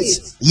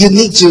faith, you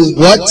need to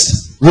what?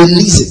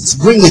 Release it.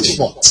 Bring it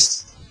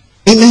forth.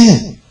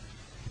 Amen.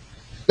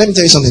 Let me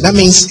tell you something. That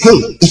means,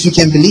 hey, if you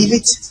can believe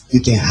it,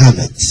 you can have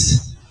it.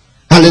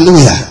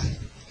 Hallelujah.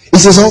 He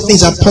says all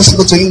things are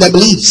possible to him that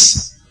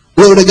believes.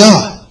 Glory to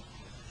God.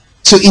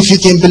 So if you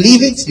can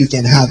believe it, you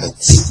can have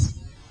it.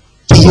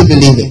 Can you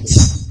believe it?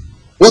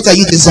 What are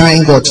you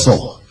desiring God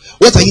for?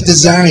 What are you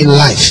desiring in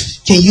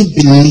life? Can you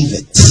believe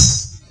it?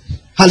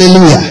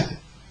 Hallelujah.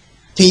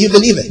 Can you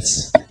believe it?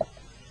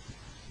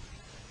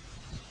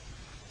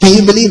 Can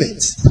you believe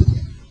it?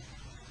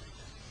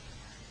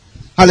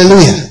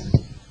 Hallelujah.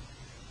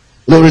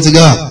 Glory to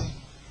God.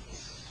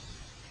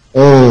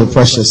 Oh,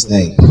 precious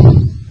name.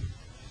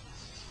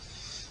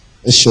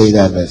 Let's show you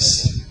that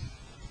verse.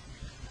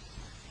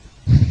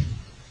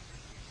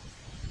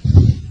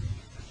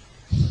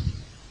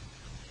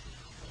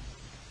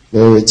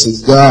 Glory to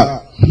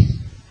God.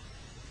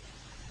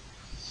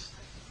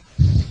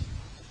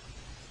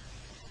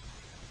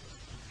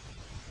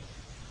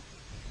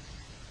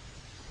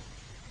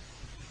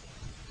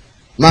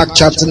 Mark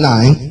chapter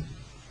 9.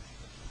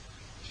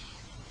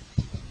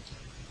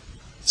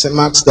 St.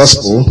 Mark's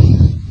Gospel,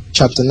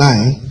 chapter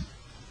 9.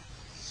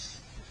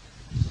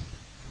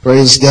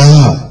 Praise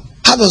God.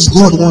 How does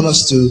God want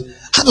us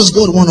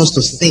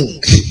to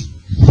think?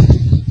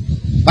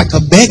 Like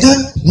a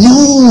beggar?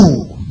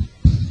 No.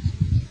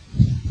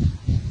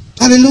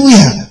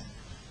 Hallelujah.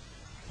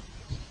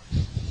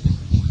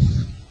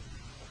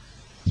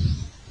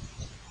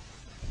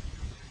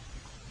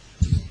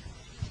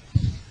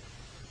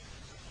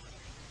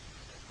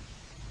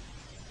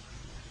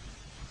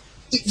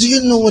 Do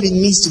you know what it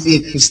means to be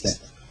a Christian?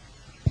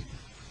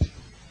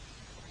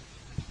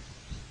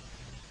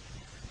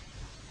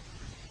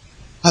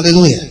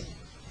 Hallelujah.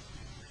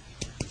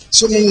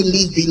 So many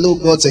live below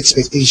God's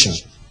expectation.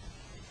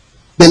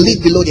 They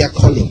live below their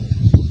calling.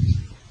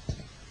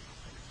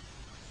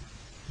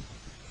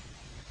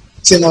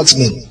 Say not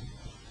me.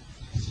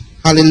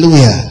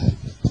 Hallelujah.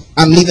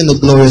 I'm living a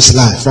glorious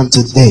life from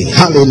today.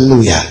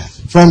 Hallelujah.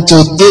 From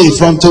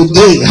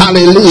today.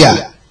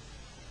 Hallelujah.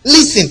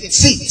 Listen,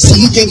 see,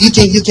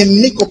 you can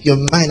make up your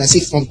mind and say,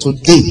 from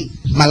today,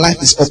 my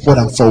life is upward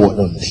and forward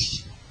only.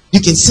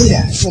 You can say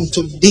that from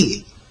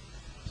today.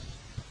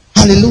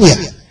 Hallelujah.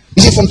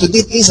 You see, from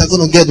today, things are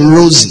going to get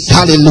rosy.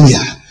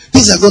 Hallelujah.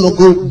 Things are going to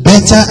go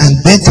better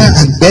and better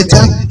and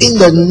better in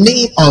the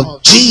name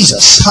of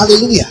Jesus.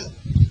 Hallelujah.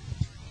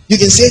 You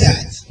can say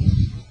that.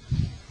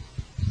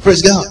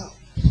 Praise God.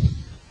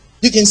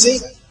 You can say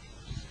that.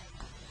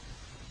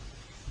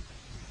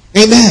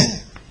 Amen.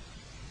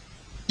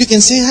 You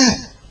can say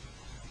that.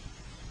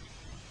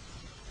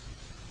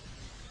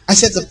 I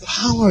said the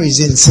power is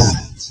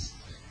inside.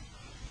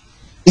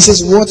 He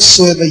says,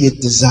 whatsoever you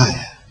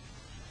desire.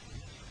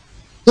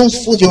 Don't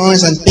fold your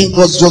hands and think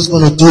God's just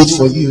going to do it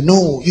for you.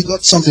 No, you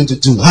got something to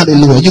do.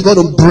 Hallelujah. You got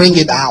to bring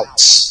it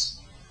out.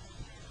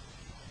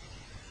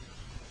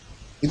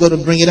 You got to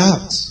bring it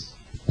out.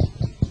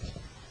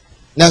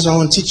 That's what I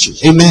want to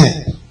teach you.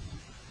 Amen.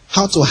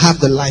 How to have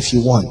the life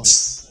you want.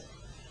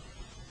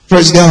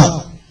 Praise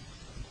God.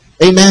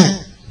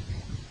 Amen.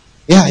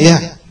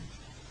 Yeah.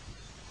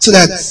 So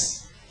that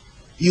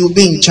you'll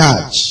be in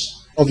charge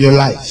of your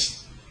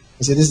life.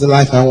 You say, this is the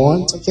life I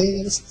want.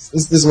 Okay, this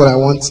is what I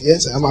want.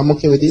 Yes, I'm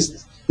okay with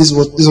this. This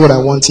is what I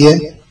want here.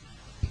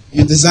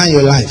 You design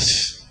your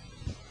life.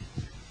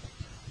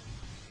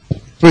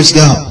 Praise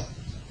God.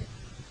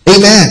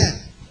 Amen.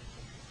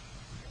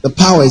 The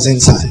power is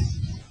inside.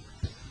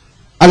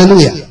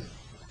 Hallelujah.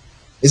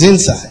 It's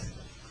inside.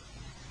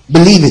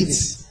 Believe it.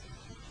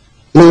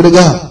 Glory to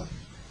God.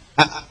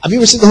 Have you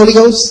received the Holy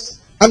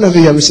Ghost? How many of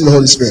you have received the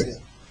Holy Spirit?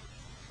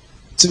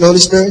 Receive the Holy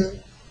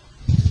Spirit?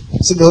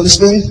 Receive the Holy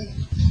Spirit?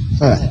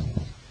 Alright.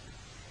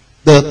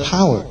 The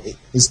power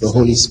is the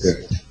Holy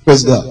Spirit.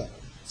 Praise God.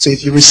 So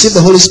if you receive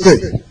the Holy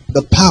Spirit,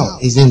 the power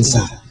is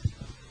inside.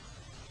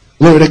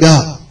 Glory to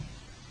God.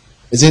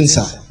 It's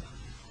inside.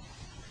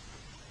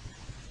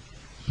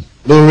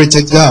 Glory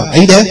to God. Are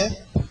you there?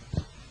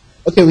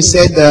 Okay, we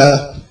said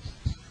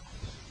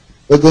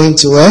we're going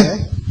to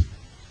where?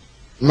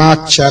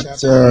 Mark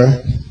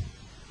chapter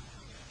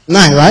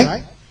 9,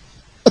 right?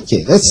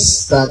 Okay, let's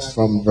start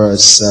from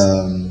verse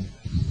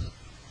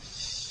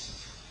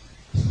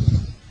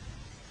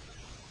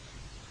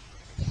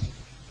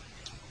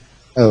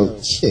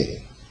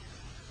okay.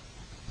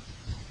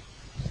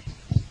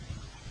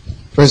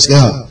 Praise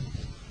God.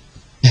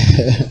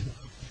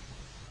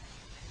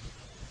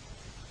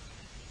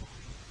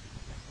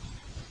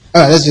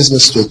 Alright, let's just go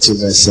straight to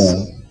verse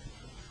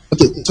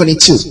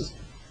 22.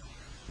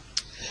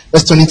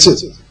 Verse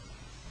 22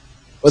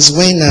 was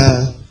when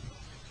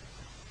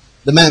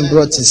the man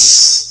brought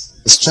his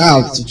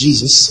child to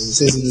Jesus. He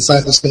says the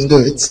disciples couldn't do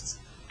it.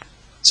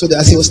 So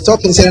as he was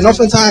talking, he said, and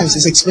oftentimes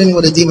he's explaining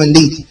what the demon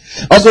did.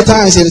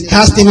 Oftentimes he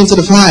cast him into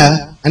the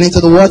fire and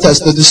into the waters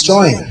to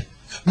destroy him.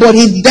 But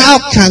if thou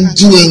can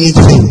do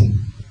anything,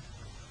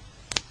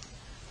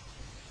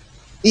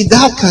 if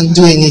thou can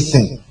do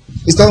anything,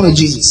 it's talking to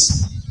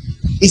Jesus.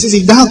 He says,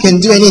 if thou can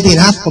do anything,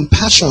 have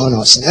compassion on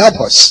us and help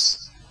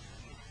us.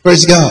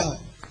 Praise God.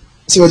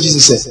 See what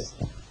Jesus said.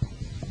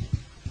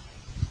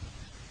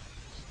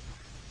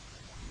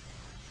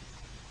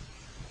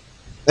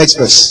 Next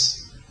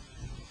verse.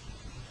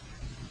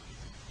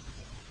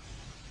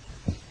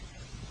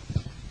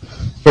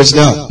 Praise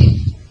God.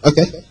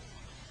 Okay.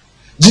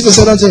 Jesus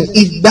said unto him,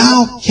 if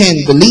thou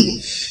can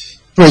believe,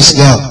 praise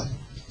God.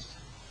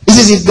 He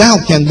says, if thou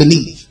can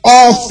believe,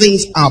 all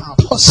things are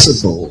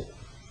possible.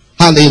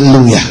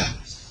 Hallelujah.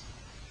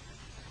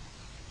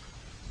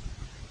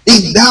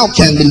 If thou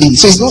can believe.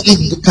 So it's not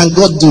if can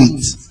God do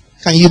it.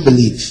 Can you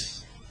believe?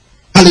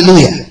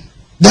 Hallelujah.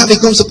 That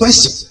becomes a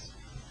question.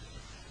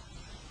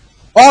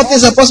 All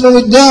things are possible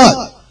with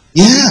God.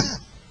 Yeah.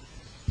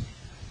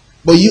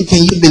 But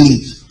can you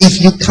believe?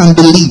 If you can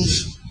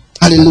believe.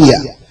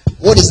 Hallelujah.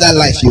 What is that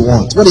life you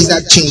want? What is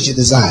that change you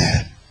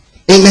desire?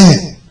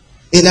 Amen.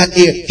 In that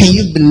area, can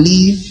you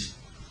believe?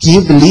 Can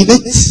you believe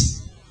it?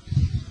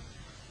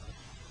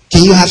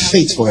 Can you have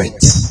faith for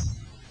it?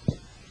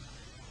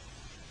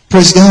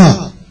 Praise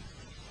God.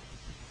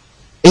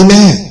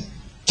 Amen.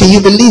 Can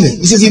you believe it?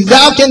 He says, if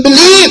thou can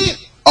believe,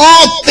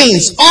 all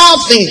things,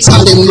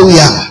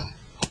 hallelujah.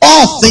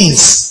 All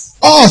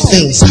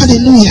things,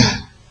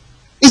 hallelujah.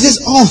 He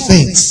says, all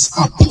things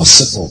are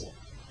possible.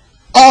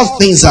 All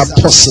things are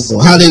possible.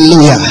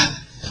 Hallelujah.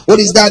 What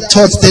is that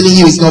thought telling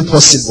you is not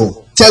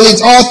possible? Tell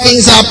it all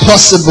things are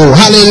possible.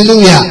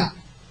 Hallelujah.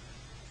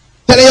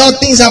 Tell it all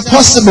things are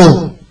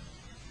possible.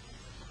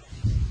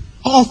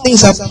 All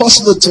things are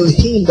possible to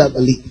him that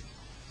believes.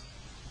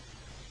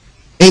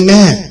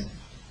 Amen.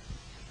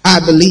 I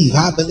believe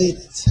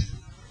it.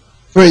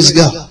 Praise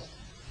God.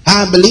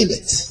 I believe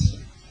it.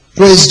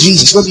 Praise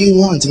Jesus. What do you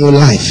want in your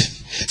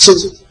life? So,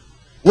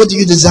 what do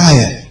you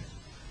desire?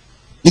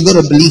 You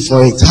got to believe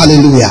for it.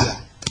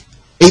 Hallelujah.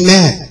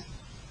 Amen.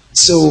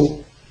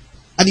 So,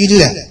 how do you do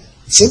that?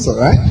 Simple,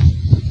 right?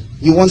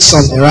 You want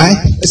something, right?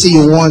 Let's say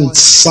you want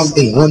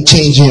something, you want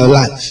change in your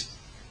life.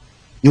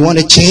 You want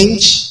a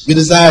change? You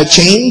desire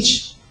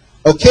change?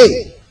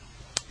 Okay.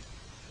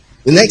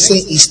 The next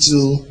thing is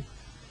to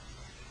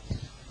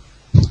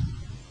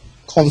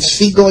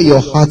configure your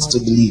heart to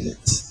believe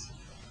it.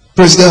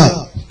 Praise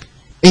God.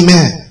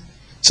 Amen.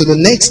 So the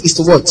next is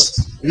to what?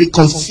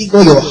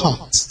 Reconfigure your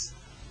heart.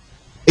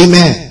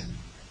 Amen.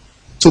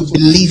 To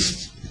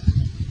believe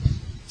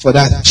for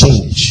that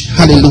change.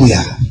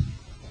 Hallelujah.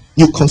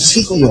 You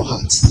configure your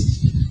heart.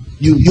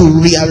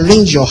 You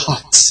rearrange your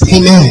heart.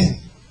 Amen.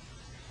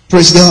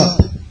 Praise God.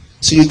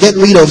 So you get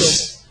rid of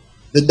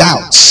the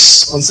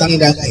doubts concerning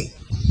that thing.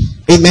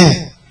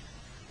 Amen.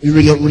 You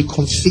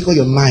reconfigure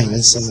your mind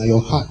and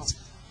your heart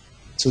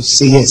to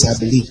say, yes, I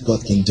believe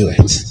God can do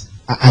it.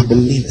 I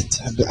believe it.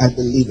 I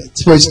believe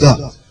it. Praise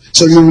God.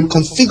 So you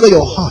reconfigure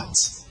your heart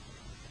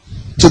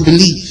to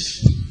believe.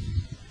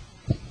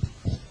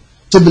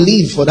 To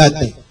believe for that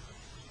thing.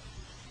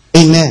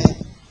 Amen.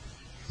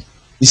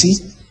 You see?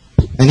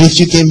 And if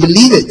you can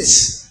believe it,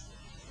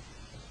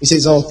 he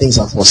says all things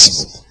are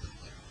possible.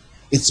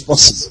 It's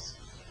possible.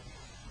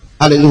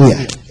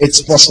 Hallelujah.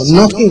 It's possible.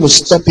 Nothing will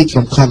stop it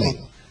from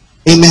coming.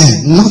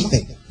 Amen.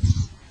 Nothing.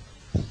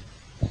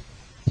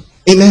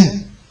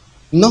 Amen.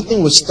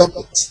 Nothing will stop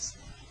it.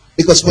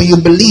 Because when you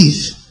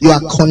believe, you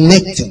are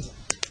connecting.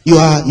 You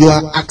are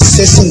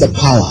accessing the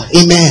power.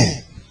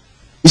 Amen.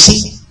 You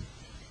see?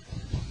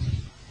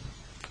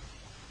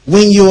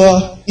 When you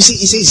see,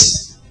 it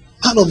says,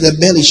 out of the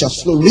belly shall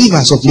flow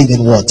rivers of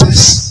living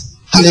waters.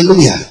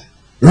 Hallelujah.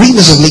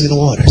 Rivers of living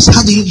waters.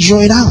 How do you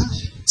draw it out?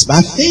 It's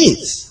by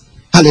faith.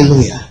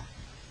 Hallelujah.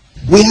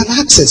 We have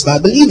access by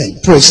believing.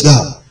 Praise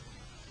God.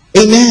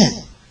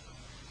 Amen.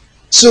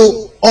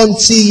 So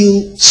until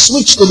you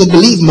switch to the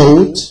believe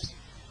mode,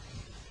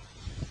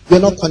 you're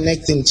not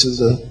connecting to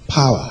the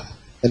power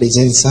that is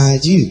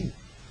inside you.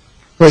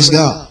 Praise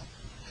God.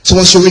 So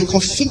once you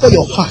reconfigure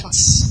your heart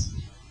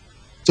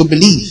to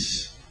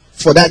believe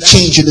for that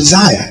change you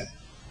desire,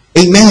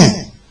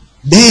 amen,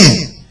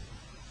 then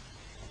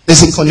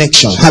there's a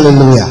connection.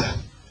 Hallelujah.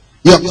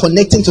 You are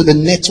connecting to the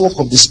network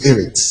of the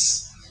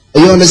spirits.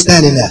 Are you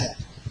understanding that?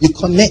 You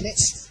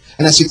connect.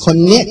 And as you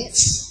connect,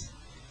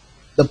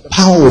 the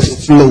power will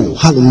flow.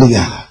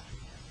 Hallelujah.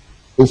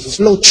 Will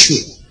flow through.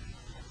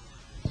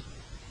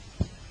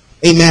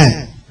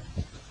 Amen.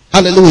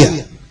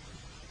 Hallelujah.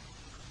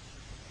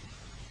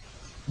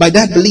 By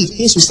that belief,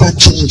 things will start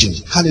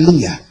changing.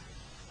 Hallelujah.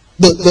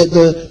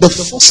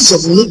 The forces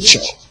of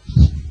nature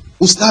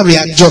will start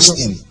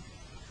readjusting.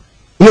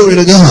 Glory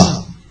to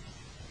God.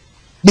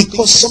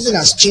 Because something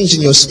has changed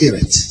in your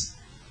spirit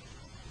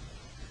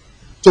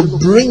to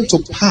bring to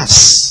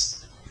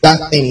pass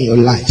that thing in your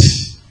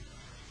life.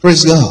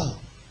 Praise God.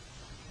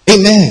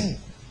 Amen.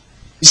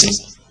 You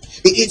see,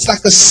 it's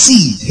like a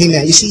seed.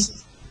 Amen. You see,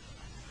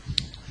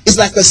 it's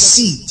like a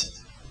seed.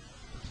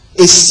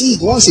 A seed,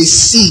 once a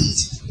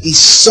seed is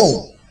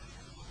sown,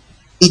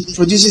 it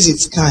produces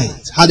its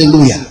kind.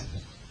 Hallelujah.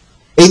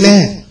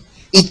 Amen.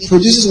 It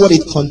produces what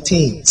it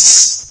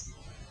contains.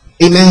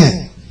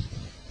 Amen.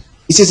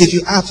 It says if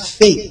you have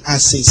faith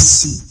as a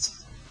seed.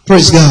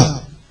 Praise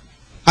God.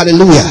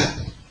 Hallelujah.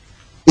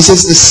 It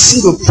says the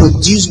seed will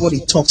produce what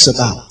it talks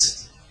about.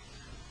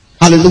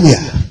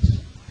 Hallelujah.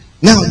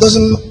 Now, it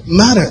doesn't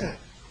matter.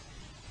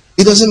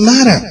 It doesn't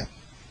matter.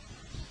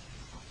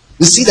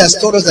 The seed has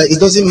taught us that it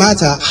doesn't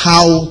matter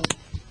how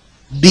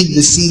big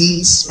the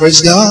seed is.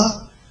 Praise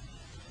God.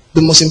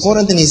 The most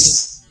important thing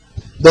is,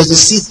 does the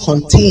seed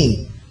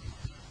contain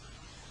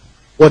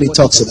what it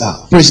talks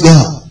about? Praise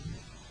God.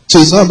 So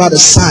it's not about the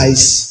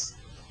size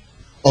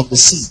of the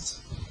seed.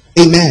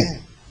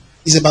 Amen.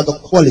 It's about the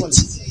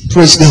quality.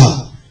 Praise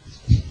God.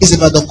 It's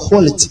about the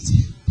quality.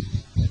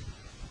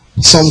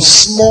 Some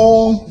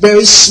small,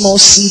 very small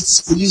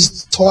seeds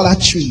produce taller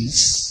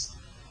trees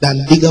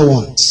than bigger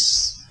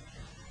ones.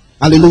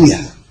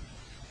 Hallelujah.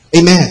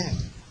 Amen.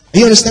 Are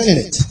you understanding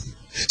it?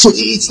 So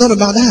it's not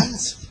about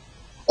that.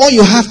 All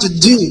you have to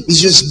do is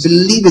just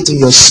believe it in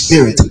your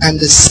spirit, and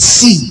the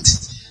seed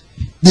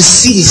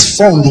is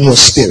formed in your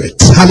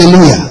spirit.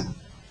 Hallelujah.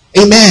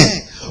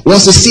 Amen.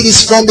 Once the seed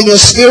is formed in your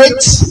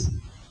spirit,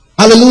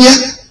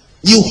 hallelujah,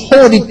 you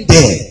hold it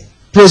there.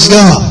 Praise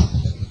God.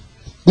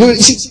 You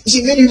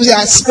see, many people say,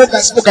 I spoke,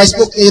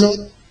 you know.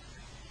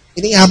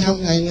 It didn't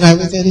happen.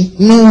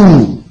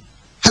 No.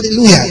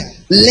 Hallelujah.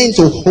 Learn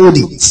to hold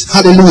it.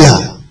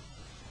 Hallelujah.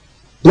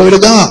 Glory to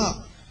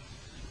God.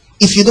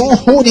 If you don't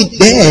hold it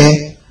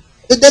there,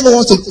 the devil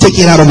wants to take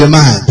it out of your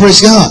mind.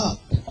 Praise God.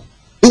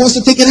 He wants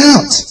to take it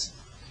out.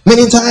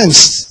 Many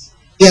times,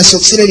 he has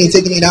succeeded in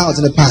taking it out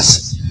in the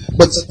past.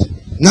 But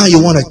now you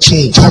want to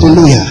change.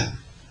 Hallelujah.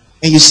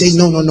 And you say,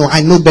 no,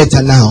 I know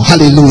better now.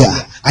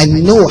 Hallelujah. I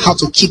know how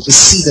to keep the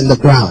seed in the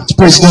ground.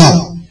 Praise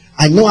God.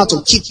 I know how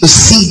to keep the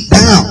seed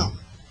down.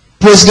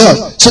 Praise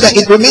God. So that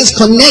it remains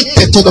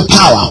connected to the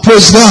power.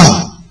 Praise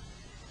God.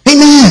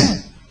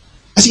 Amen.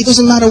 I say, it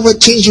doesn't matter what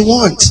change you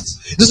want.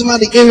 It doesn't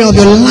matter the area of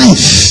your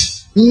life.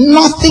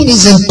 Nothing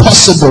is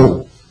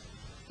impossible.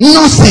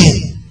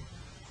 Nothing.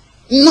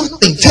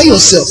 Nothing. Tell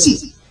yourself.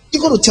 See,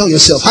 you're going to tell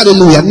yourself,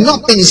 hallelujah,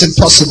 nothing is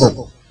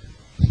impossible.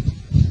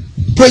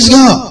 Praise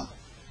God.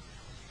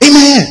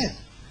 Amen.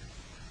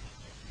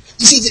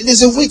 You see,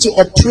 there's a way to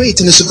operate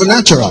in the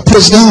supernatural.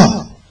 Praise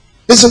God.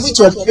 There's a way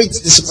to operate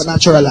in the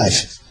supernatural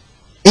life.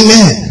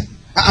 Amen.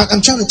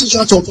 I'm trying to teach you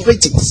how to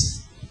operate it.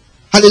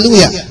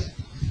 Hallelujah.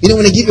 You know,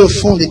 when they give you a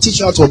phone, they teach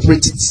you how to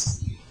operate it.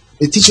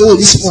 They teach you, oh,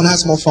 this phone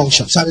has more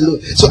functions.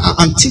 Hallelujah. So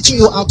I'm teaching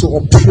you how to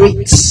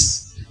operate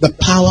the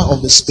power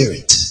of the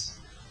Spirit,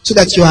 so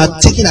that you are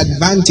taking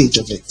advantage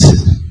of it.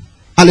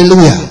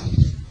 Hallelujah.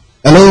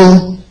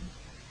 Hello?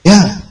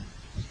 Yeah.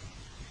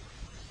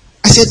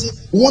 I said,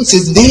 once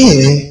it's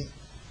there,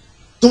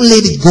 don't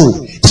let it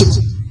go. So,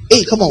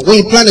 hey, come on.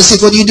 When you plant a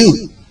seed, what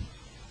do?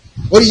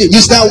 What do?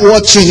 You start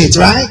watering it,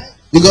 right?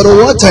 You got to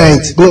water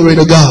it. Glory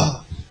to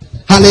God.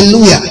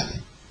 Hallelujah.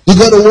 You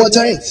got to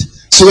water it.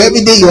 So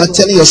every day you are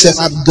telling yourself,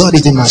 I've got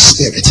it in my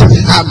spirit.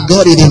 I've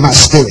got it in my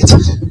spirit.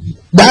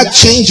 That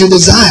change you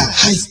desire,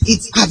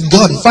 I've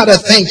got it. Father,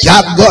 thank you.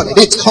 I've got it.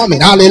 It's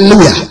coming.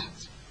 Hallelujah.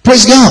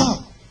 Praise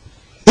God.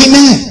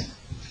 Amen.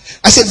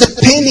 I said,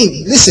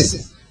 depending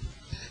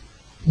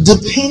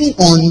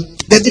on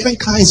the different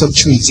kinds of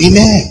trees.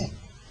 Amen.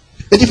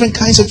 The different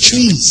kinds of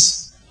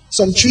trees.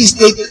 Some trees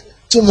take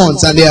 2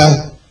 months and they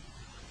are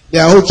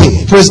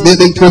okay.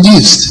 They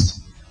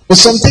produced. But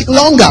some take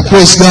longer.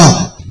 Praise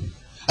God.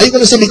 Are you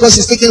going to say because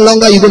it's taking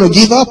longer you're going to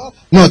give up?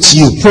 Not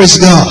you. Praise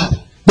God.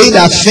 They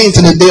that faint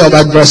in the day of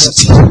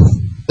adversity,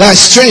 their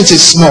strength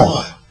is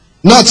small.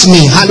 Not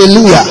me.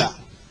 Hallelujah.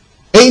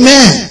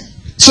 Amen.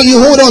 So you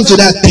hold on to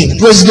that thing.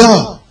 Praise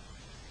God.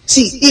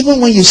 See, even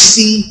when you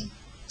see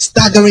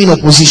staggering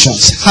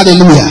oppositions,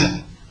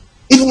 hallelujah.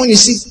 Even when you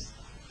see,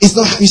 it's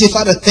not, you say,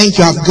 Father, thank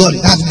you, I've got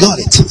it. I've got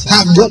it.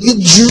 I've got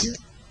it.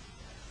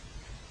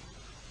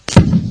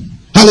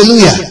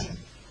 Hallelujah.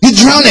 You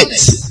drown it.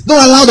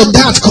 Don't allow the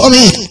dart to come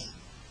in.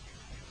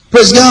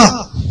 Praise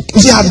God.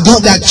 You say, I've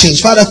got that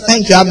change. Father,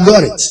 thank you, I've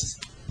got it.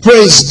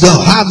 Praise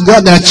God. I've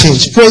got that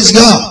change. Praise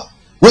God.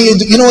 When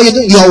you know what you're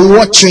doing? You are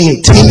watching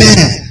it.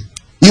 Amen.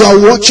 You are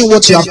watching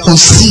what you have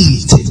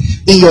conceived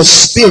in your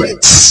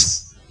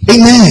spirits.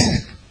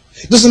 Amen.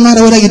 It doesn't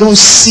matter whether you don't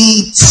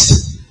see it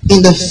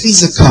in the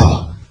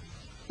physical.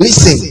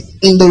 Listen,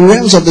 in the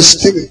realms of the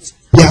spirit,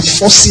 there are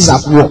forces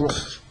at work.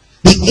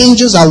 The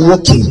angels are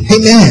working.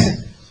 Amen.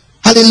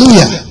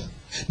 Hallelujah.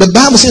 The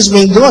Bible says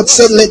when God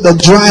said let the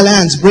dry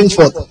lands bring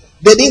forth,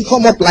 they didn't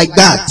come up like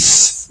that.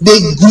 They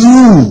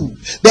grew.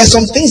 There are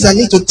some things that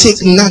need to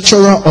take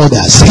natural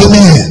orders.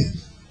 Amen.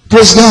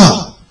 Praise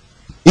God.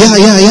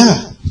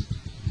 Yeah.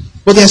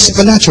 But they're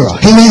supernatural.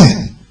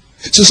 Amen.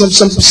 So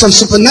some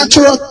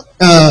supernatural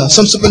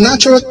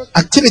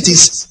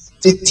activities,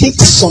 they take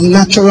some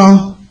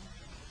natural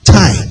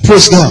time.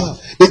 Praise God.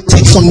 They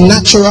take some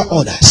natural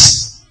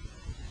orders.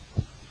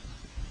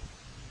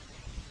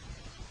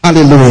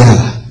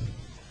 Hallelujah.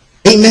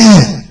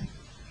 Amen.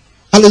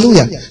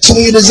 Hallelujah. So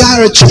when you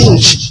desire a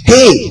change,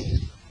 hey,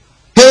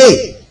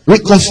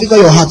 reconfigure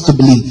your heart to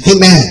believe.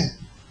 Amen.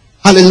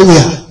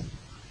 Hallelujah.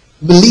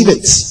 Believe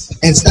it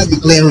and start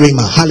declaring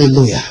Rhema.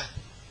 Hallelujah.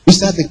 You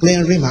start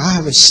declaring Rhema. I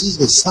have received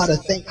this. Start to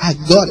think, I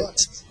got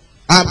it.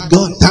 I've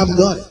got it. I've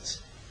got it.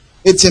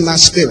 It's in my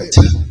spirit.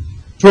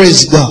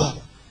 Praise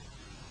God.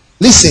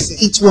 Listen,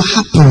 it will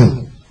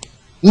happen.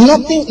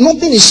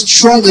 Nothing is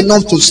strong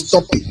enough to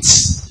stop it.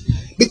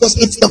 Because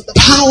it's the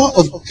power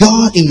of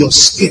God in your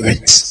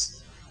spirit.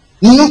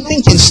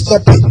 Nothing can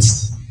stop it.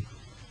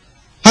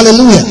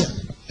 Hallelujah.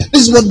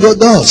 This is what God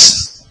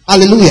does.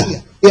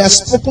 Hallelujah. He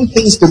has spoken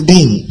things to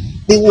being.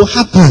 They will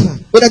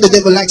happen. Whether the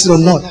devil likes it or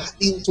not,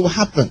 it will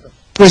happen.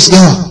 Praise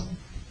God.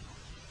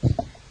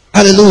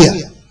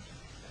 Hallelujah.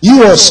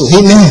 You also.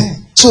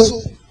 Amen.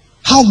 So,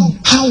 how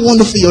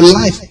wonderful your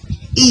life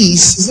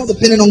is not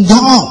dependent on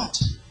God.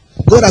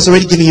 God has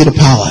already given you the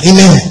power.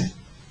 Amen.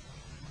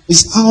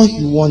 It's how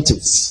you want it.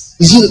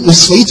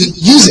 It's for you to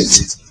use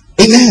it.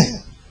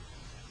 Amen.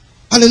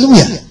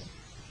 Hallelujah.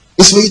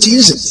 It's for you to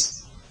use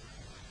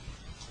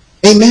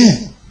it.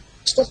 Amen.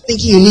 Stop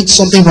thinking you need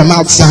something from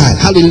outside.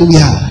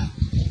 Hallelujah.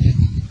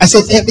 I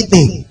said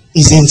everything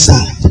is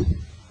inside.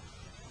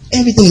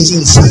 Everything is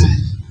inside.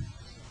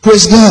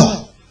 Praise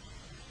God.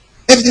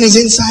 Everything is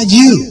inside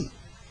you.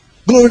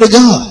 Glory to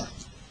God.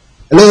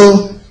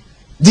 Hello?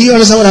 Do you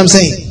understand what I'm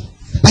saying?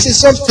 I said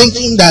stop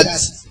thinking that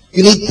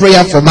you need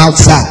prayer from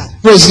outside.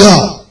 Praise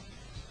God.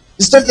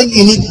 Stop thinking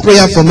you need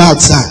prayer from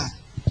outside.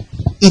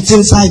 It's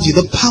inside you.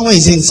 The power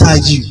is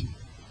inside you.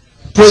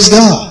 Praise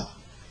God.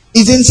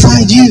 It's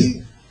inside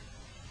you.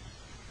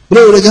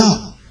 Glory to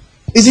God.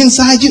 It's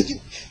inside you.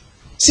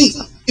 See,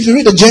 if you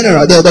read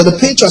the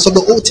patriarchs of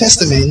the Old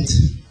Testament,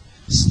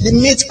 they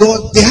met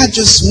God. They had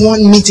just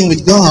one meeting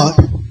with God,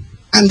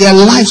 and their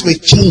lives were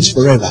changed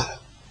forever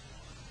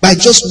by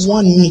just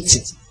one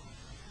meeting.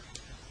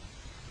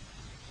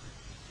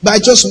 By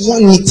just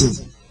one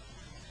meeting.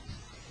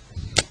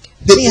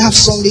 They didn't have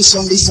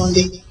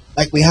Sunday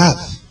like we have.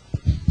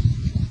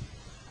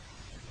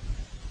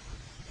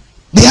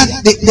 They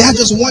had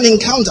just one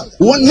encounter,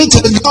 one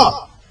meeting with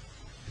God,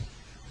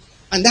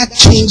 and that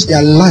changed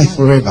their life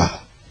forever.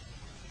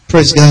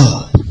 Praise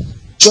God.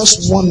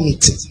 Just one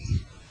meeting,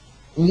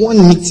 one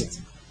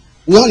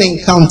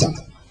encounter,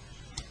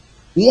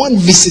 one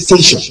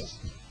visitation.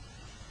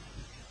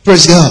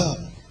 Praise God.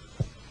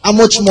 How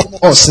much more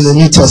us in the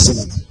New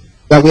Testament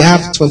that we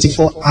have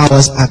 24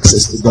 hours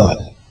access to God?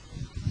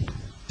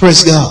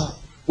 Praise God.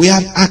 We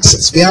have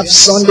access. We have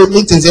Sunday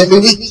meetings every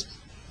week.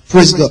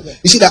 Praise God.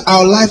 You see that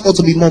our life ought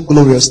to be more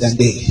glorious than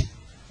they.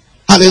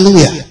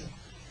 Hallelujah.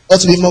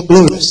 Ought to be more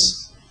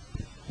glorious.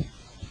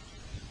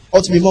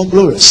 Ought to be more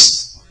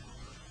glorious.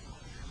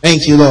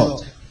 Thank you,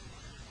 Lord.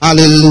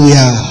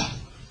 Hallelujah.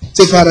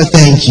 Say, Father,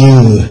 thank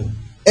you.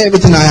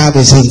 Everything I have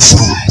is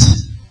inside.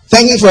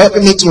 Thank you for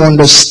helping me to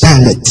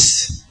understand it.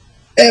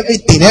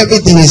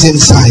 Everything is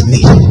inside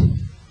me.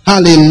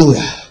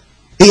 Hallelujah.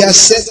 He has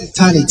set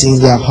eternity in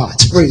their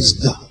hearts. Praise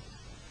God.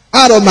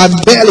 Out of my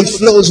belly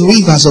flows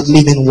rivers of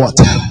living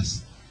water.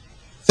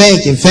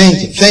 Thank him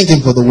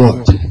for the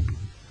word.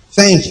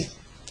 Thank you.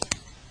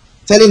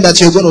 Tell him that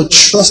you're going to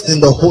trust in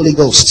the Holy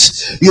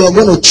Ghost. You are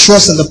going to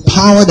trust in the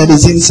power that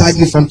is inside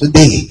you from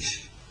today.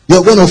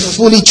 You're going to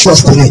fully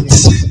trust in it.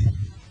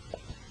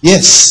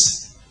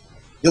 Yes.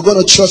 You're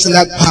going to trust in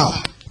that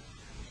power.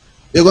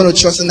 You're going to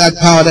trust in that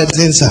power that is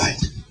inside.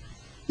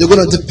 You're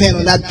going to depend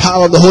on that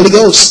power of the Holy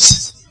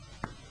Ghost.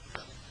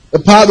 The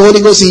power of the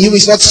Holy Ghost in you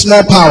is not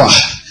small power.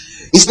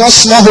 It's not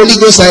small Holy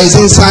Ghost that is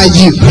inside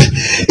you.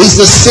 It's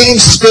the same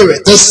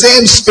spirit. The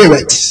same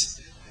spirit.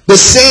 The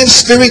same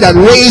spirit that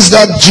raised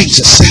up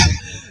Jesus.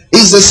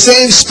 It's the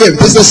same spirit.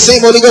 It's the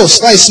same Holy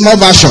Ghost. Not a small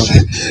version.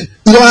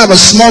 You don't have a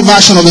small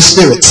version of the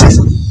spirit.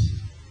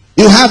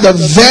 You have the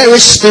very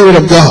Spirit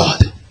of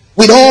God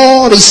with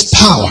all his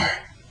power.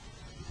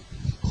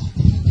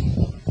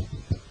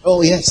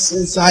 Oh yes,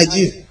 inside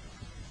you.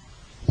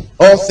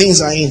 All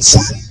things are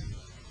inside.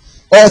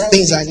 All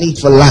things I need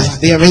for life,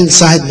 they are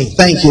inside me.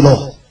 Thank you,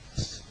 Lord.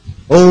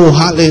 Oh,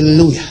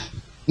 hallelujah.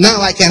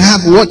 Now I can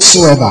have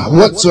whatsoever I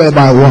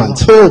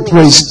want. Oh,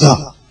 praise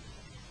God.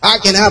 I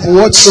can have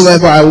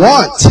whatsoever I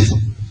want.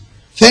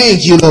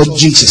 Thank you, Lord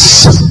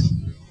Jesus.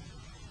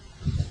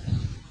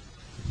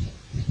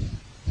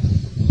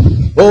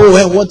 Oh,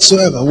 and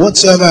whatsoever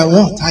I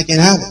want, I can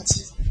have it.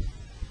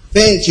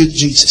 Thank you,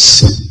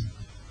 Jesus.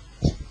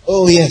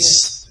 Oh,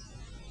 yes.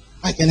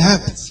 I can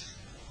have it.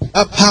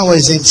 That power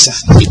is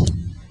inside.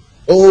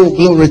 Oh,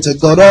 glory to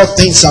God. All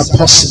things are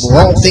possible.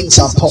 All things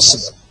are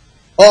possible.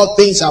 All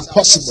things are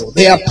possible.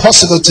 They are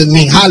possible to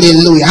me.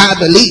 Hallelujah. I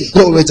believe.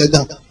 Glory to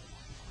God.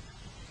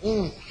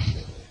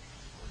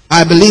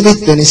 I believe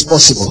it, then it's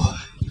possible.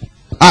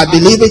 I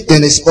believe it,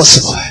 then it's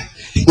possible.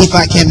 If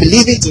I can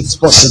believe it, it's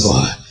possible.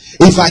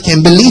 If I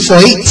can believe for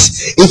it,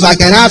 if I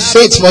can have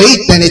faith for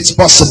it, then it's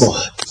possible.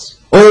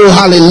 Oh,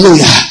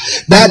 hallelujah.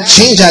 That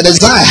change I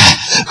desire,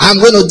 I'm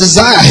going to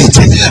desire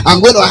it.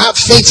 I'm going to have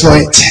faith for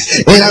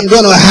it. And I'm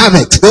going to have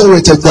it.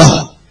 Glory to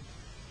God.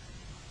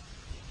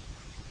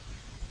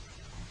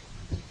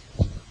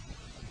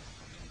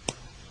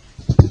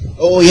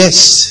 Oh,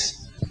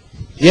 yes.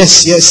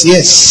 Yes, yes,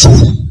 yes.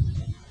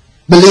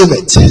 Believe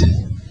it.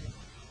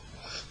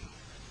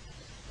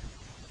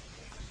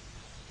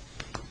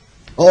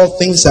 All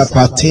things that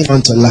pertain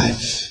unto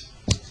life.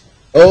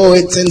 Oh,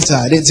 it's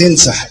inside. It's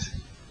inside.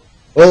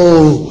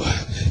 Oh,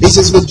 it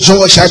says, with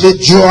joy shall they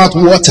draw out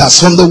waters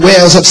from the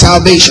wells of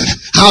salvation.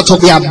 Out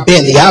of their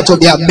belly. Out of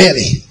their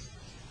belly.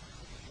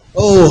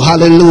 Oh,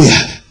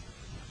 hallelujah.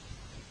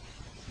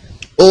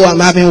 Oh, I'm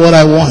having what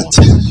I want.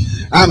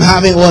 I'm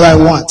having what I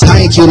want.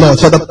 Thank you, Lord,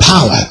 for the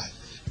power.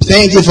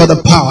 Thank you for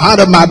the power. Out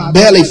of my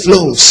belly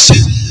flows.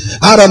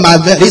 Out of my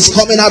belly. It's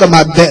coming out of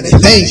my belly.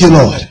 Thank you,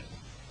 Lord.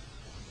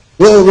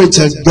 Glory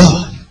to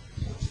God.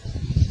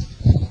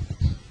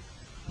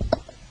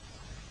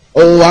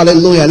 Oh,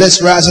 hallelujah.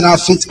 Let's rise on our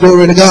feet.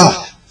 Glory to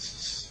God.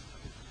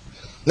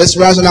 Let's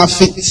rise on our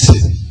feet.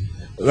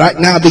 Right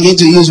now, begin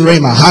to use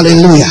Rhema.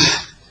 Hallelujah.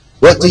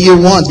 What do you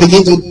want?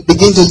 Begin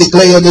to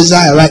declare your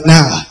desire right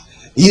now.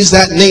 Use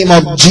that name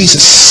of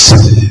Jesus.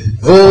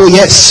 Oh,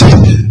 yes.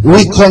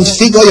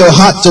 Reconfigure your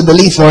heart to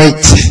believe for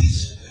it.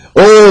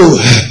 Oh,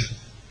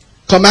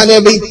 command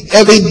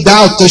every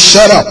doubt to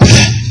shut up.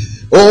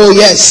 Oh,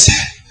 yes.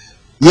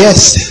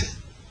 Yes.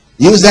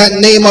 Use that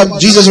name of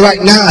Jesus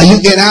right now.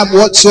 You can have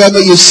whatsoever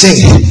you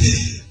say.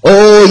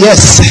 Oh,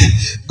 yes.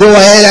 Go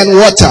ahead and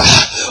water.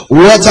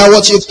 Water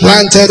what you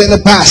planted in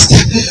the past.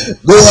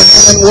 Go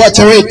ahead and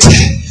water it.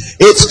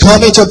 It's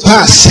coming to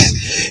pass.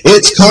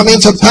 It's coming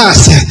to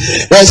pass.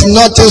 There's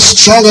nothing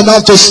strong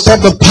enough to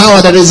stop the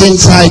power that is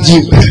inside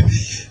you.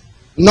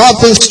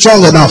 Nothing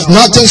strong enough.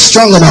 Nothing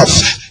strong enough.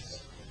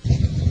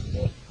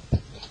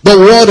 The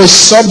world is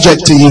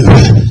subject to you.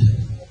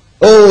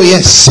 Oh,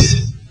 yes.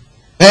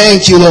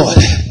 Thank you, Lord.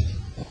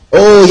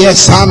 Oh,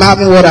 yes. I'm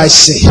having what I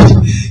say.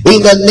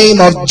 In the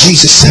name of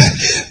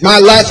Jesus. My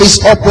life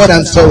is upward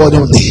and forward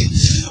only.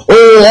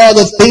 Oh, all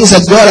the things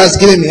that God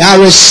has given me, I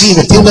receive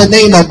it in the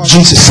name of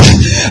Jesus.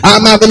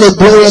 I'm having a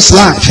glorious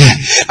life.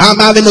 I'm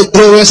having a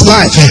glorious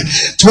life.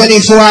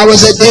 24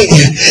 hours a day,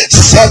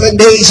 7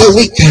 days a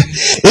week.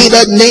 In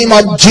the name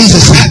of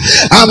Jesus.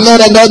 I'm not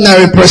an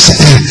ordinary person.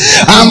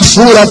 I'm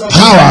full of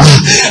power.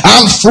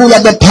 I'm full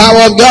of the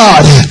power of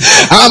God.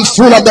 I'm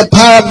full of the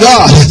power of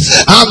God.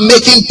 I'm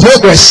making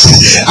progress.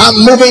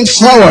 I'm moving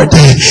forward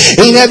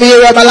in every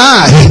area of my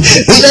life.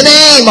 In the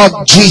name of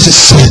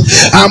Jesus.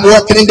 I'm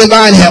walking in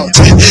divine health.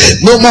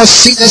 No more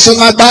sickness in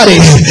my body.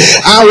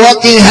 I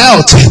walk in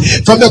health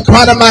from the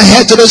crown of my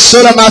head to the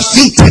sole of my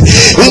feet.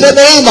 In the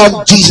name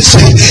of Jesus,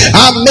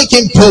 I'm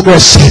making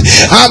progress.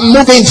 I'm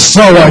moving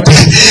forward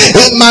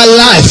in my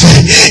life,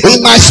 in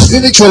my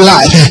spiritual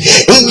life,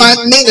 in my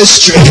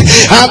ministry.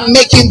 I'm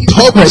making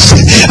progress.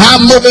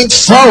 I'm moving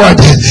forward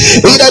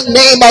in the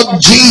name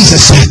of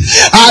Jesus.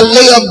 I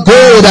lay up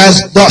gold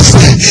as dust.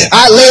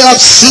 I lay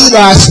up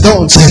silver as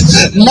stones.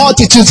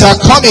 Multitudes are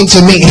coming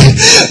to me.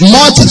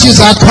 Multitudes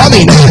are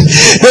coming.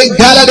 They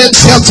gather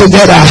themselves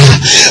together.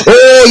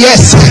 Oh,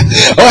 yes.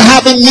 Or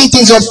having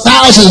meetings of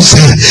thousands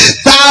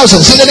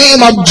in the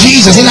name of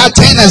Jesus, in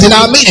attendance in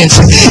our meetings,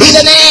 in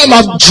the name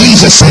of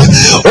Jesus.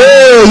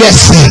 Oh,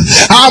 yes.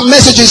 Our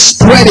message is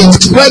spreading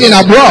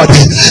abroad,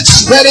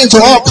 spreading to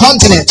all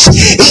continents,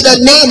 in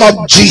the name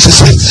of Jesus.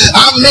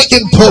 I'm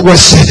making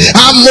progress.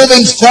 I'm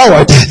moving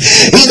forward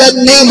in the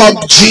name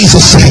of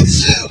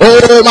Jesus.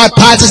 Oh, my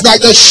path is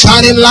like the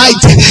shining light.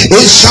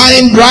 It's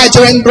shining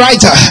brighter and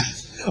brighter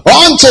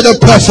unto the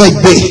perfect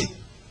day.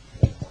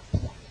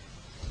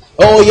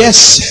 Oh,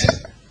 yes.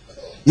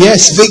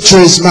 Yes,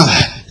 victory is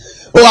mine.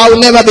 Oh, I will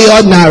never be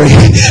ordinary.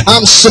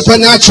 I'm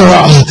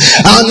supernatural.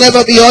 I'll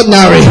never be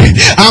ordinary.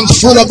 I'm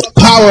full of the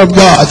power of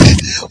God.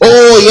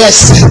 Oh,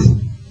 yes.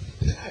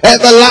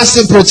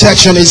 Everlasting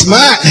protection is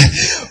mine.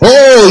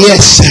 Oh,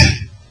 yes.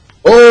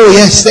 Oh,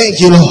 yes.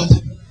 Thank you, Lord.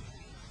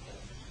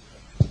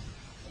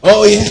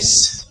 Oh,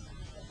 yes.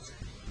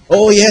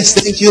 Oh, yes.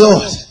 Thank you,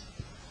 Lord.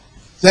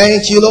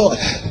 Thank you, Lord.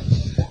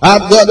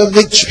 I've got a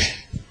victory.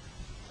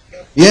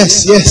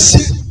 Yes,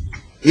 yes.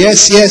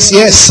 Yes, yes,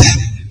 yes.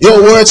 Your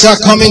words are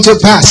coming to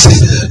pass.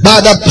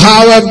 By the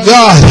power of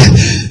God,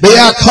 they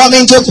are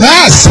coming to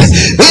pass.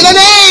 In the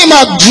name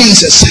of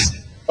Jesus.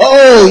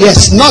 Oh,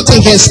 yes.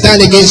 Nothing can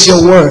stand against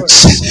your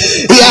words.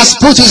 He has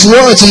put his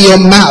words in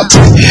your mouth.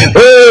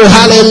 Oh,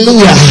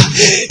 hallelujah.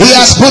 He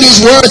has put his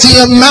words in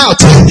your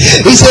mouth.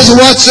 He says,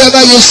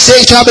 whatsoever you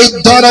say shall be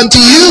done unto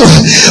you.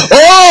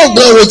 Oh,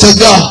 glory to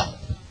God.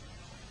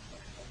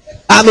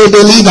 I'm a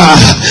believer.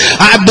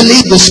 I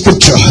believe the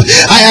scripture.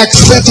 I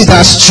accept it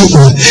as true.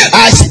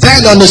 I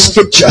stand on the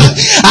scripture.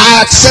 I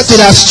accept it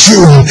as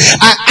true.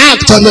 I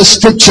act on the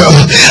scripture.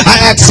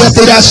 I accept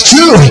it as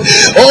true.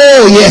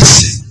 Oh,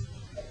 yes.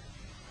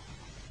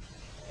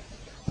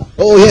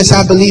 Oh, yes,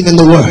 I believe in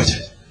the word.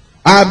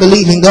 I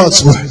believe in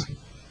God's word.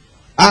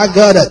 I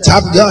got it.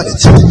 I've got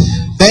it.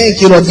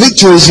 Thank you, Lord.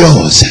 Victory is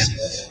yours.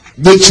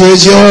 Victory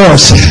is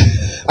yours.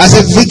 I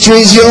said, victory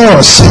is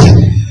yours.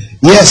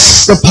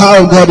 Yes, the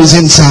power of God is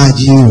inside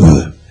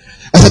you.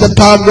 I said the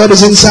power of God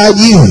is inside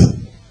you.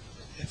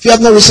 If you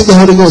have not received the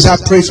Holy Ghost, I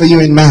pray for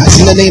you in mass.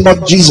 In the name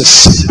of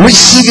Jesus,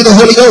 receive the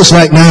Holy Ghost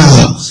right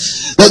now.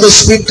 Let the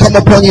Spirit come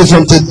upon you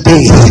from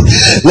today.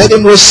 Let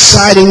Him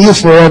reside in you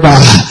forever.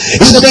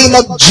 In the name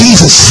of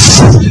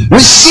Jesus.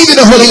 Receive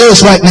the Holy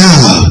Ghost right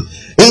now.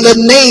 In the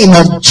name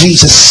of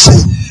Jesus.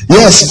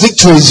 Yes,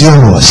 victory is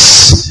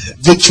yours.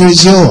 Victory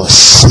is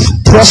yours.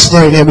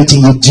 Prosper in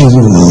everything you do.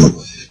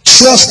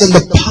 Trust in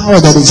the power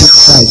that is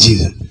inside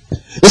you.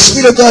 The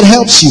Spirit of God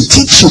helps you,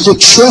 teach you to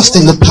trust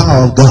in the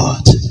power of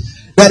God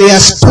that He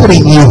has put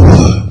in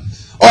you.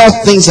 All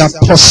things are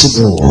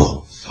possible.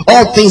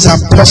 All things are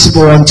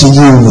possible unto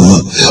you.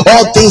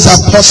 All things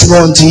are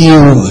possible unto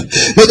you.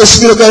 May the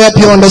Spirit of God help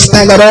you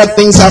understand that all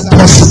things are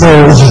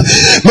possible.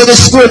 May the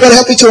Spirit of God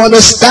help you to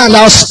understand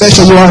how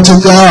special you are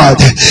to God.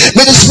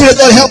 May the Spirit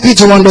of God help you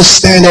to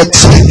understand it,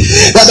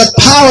 that the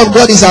power of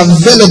God is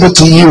available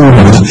to you.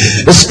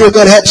 The Spirit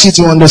of God helps you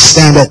to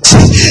understand it.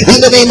 In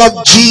the name of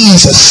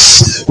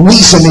Jesus,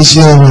 wisdom is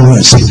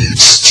yours.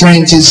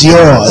 Strength is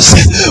yours.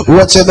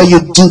 Whatever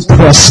you do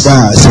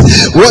prospers.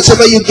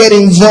 Whatever you get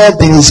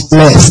involved in is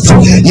blessed.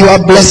 You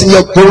are blessed in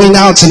your going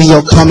out and in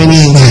your coming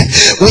in.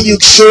 When you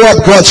show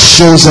up, God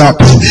shows up.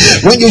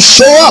 When you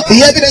show up,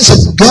 the evidence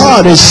of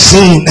God is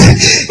seen.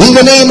 In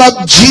the name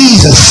of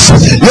Jesus,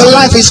 your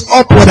life is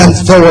upward and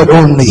forward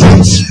only.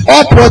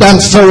 Upward and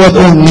forward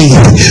only.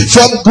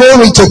 From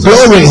glory to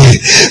glory.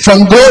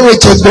 From glory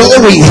to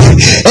glory.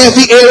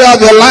 Every area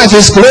of your life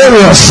is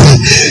glorious.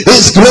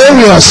 It's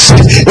glorious.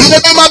 In the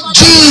name of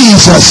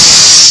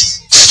Jesus,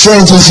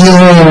 strength is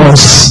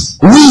yours.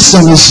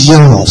 Wisdom is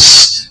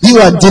yours. You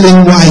are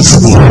dealing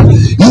wisely.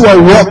 You are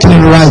walking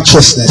in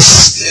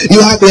righteousness. You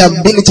have the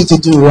ability to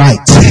do right.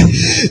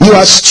 You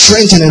are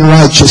strengthened in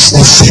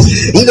righteousness.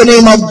 In the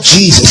name of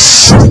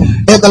Jesus,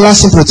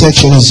 everlasting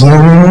protection is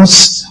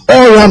yours.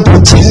 All round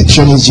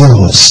protection is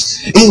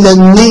yours. In the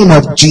name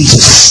of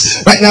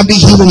Jesus. Right now, be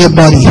healed in your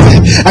body.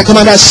 I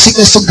command that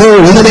sickness to go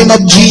in the name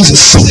of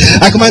Jesus.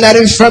 I command that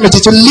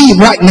infirmity to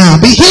leave right now.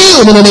 Be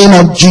healed in the name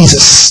of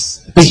Jesus.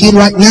 Be healed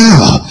right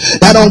now.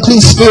 That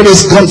unclean spirit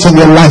is gone from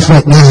your life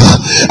right now.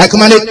 I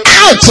command it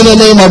out in the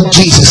name of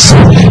Jesus.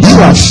 You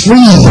are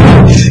free.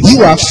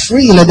 You are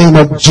free in the name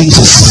of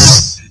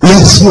Jesus.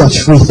 Yes, you are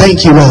free.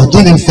 Thank you, Lord.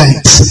 Give Him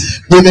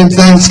thanks. Give Him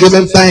thanks. Give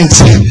Him thanks.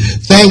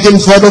 Thank Him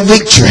for the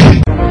victory.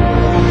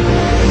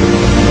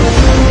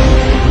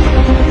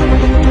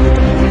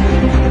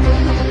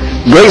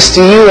 Grace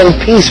to you and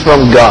peace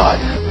from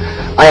God.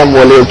 I am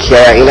Wole,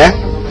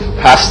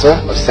 pastor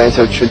of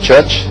Center of Truth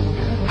Church.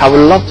 I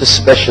would love to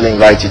specially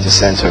invite you to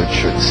Center of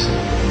Truth.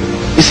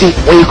 You see,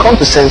 when you come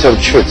to Center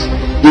of Truth,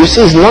 you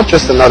see it's not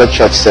just another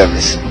church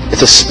service.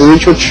 It's a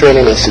spiritual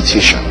training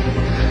institution.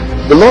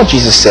 The Lord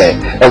Jesus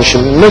said that we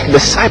should make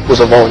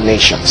disciples of all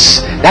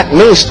nations. That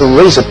means to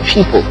raise a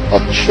people of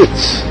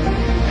truth.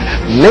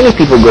 Many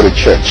people go to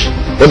church,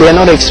 but they are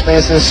not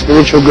experiencing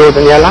spiritual growth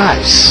in their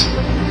lives.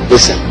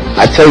 Listen,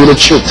 I tell you the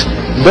truth.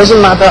 It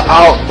doesn't matter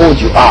how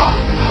old you are,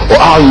 or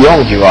how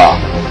young you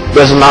are. It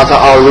doesn't matter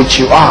how rich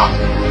you are,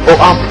 or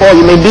how poor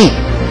you may be.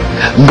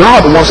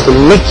 God wants to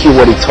make you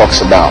what He talks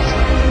about,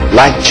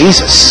 like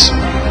Jesus.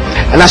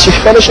 And as you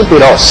fellowship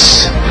with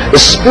us, the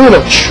Spirit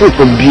of truth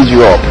will build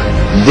you up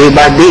day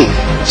by day,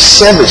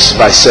 service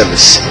by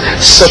service,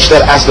 such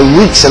that as the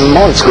weeks and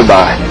months go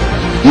by,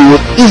 you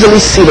will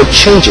easily see the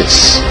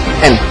changes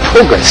and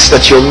progress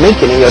that you're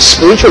making in your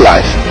spiritual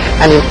life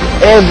and in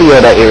every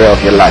other area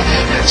of your life.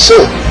 So,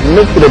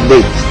 make it a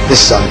date this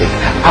Sunday.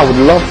 I would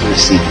love to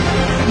receive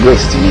you.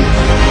 Grace to you.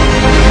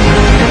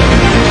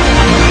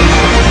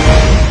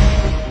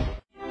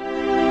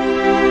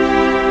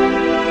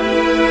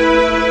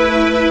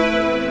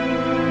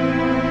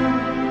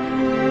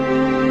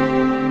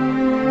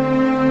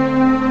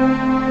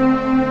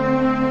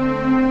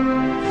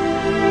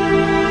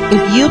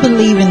 If you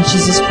believe in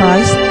Jesus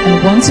Christ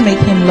and want to make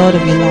Him Lord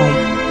of your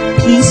life,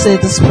 please say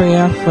this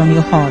prayer from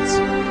your heart.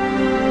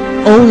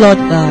 Oh Lord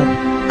God,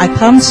 I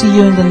come to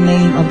you in the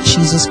name of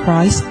Jesus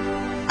Christ.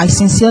 I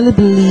sincerely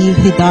believe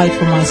He died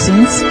for my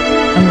sins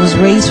and was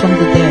raised from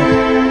the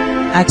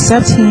dead. I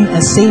accept Him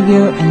as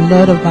Savior and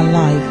Lord of my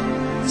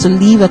life to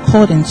live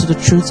according to the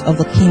truth of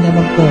the kingdom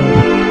of God.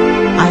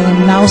 I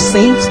am now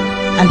saved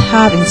and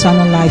have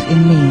eternal life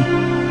in me.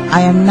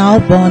 I am now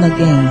born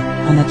again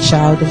and a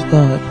child of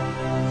God.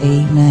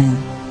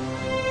 Amen.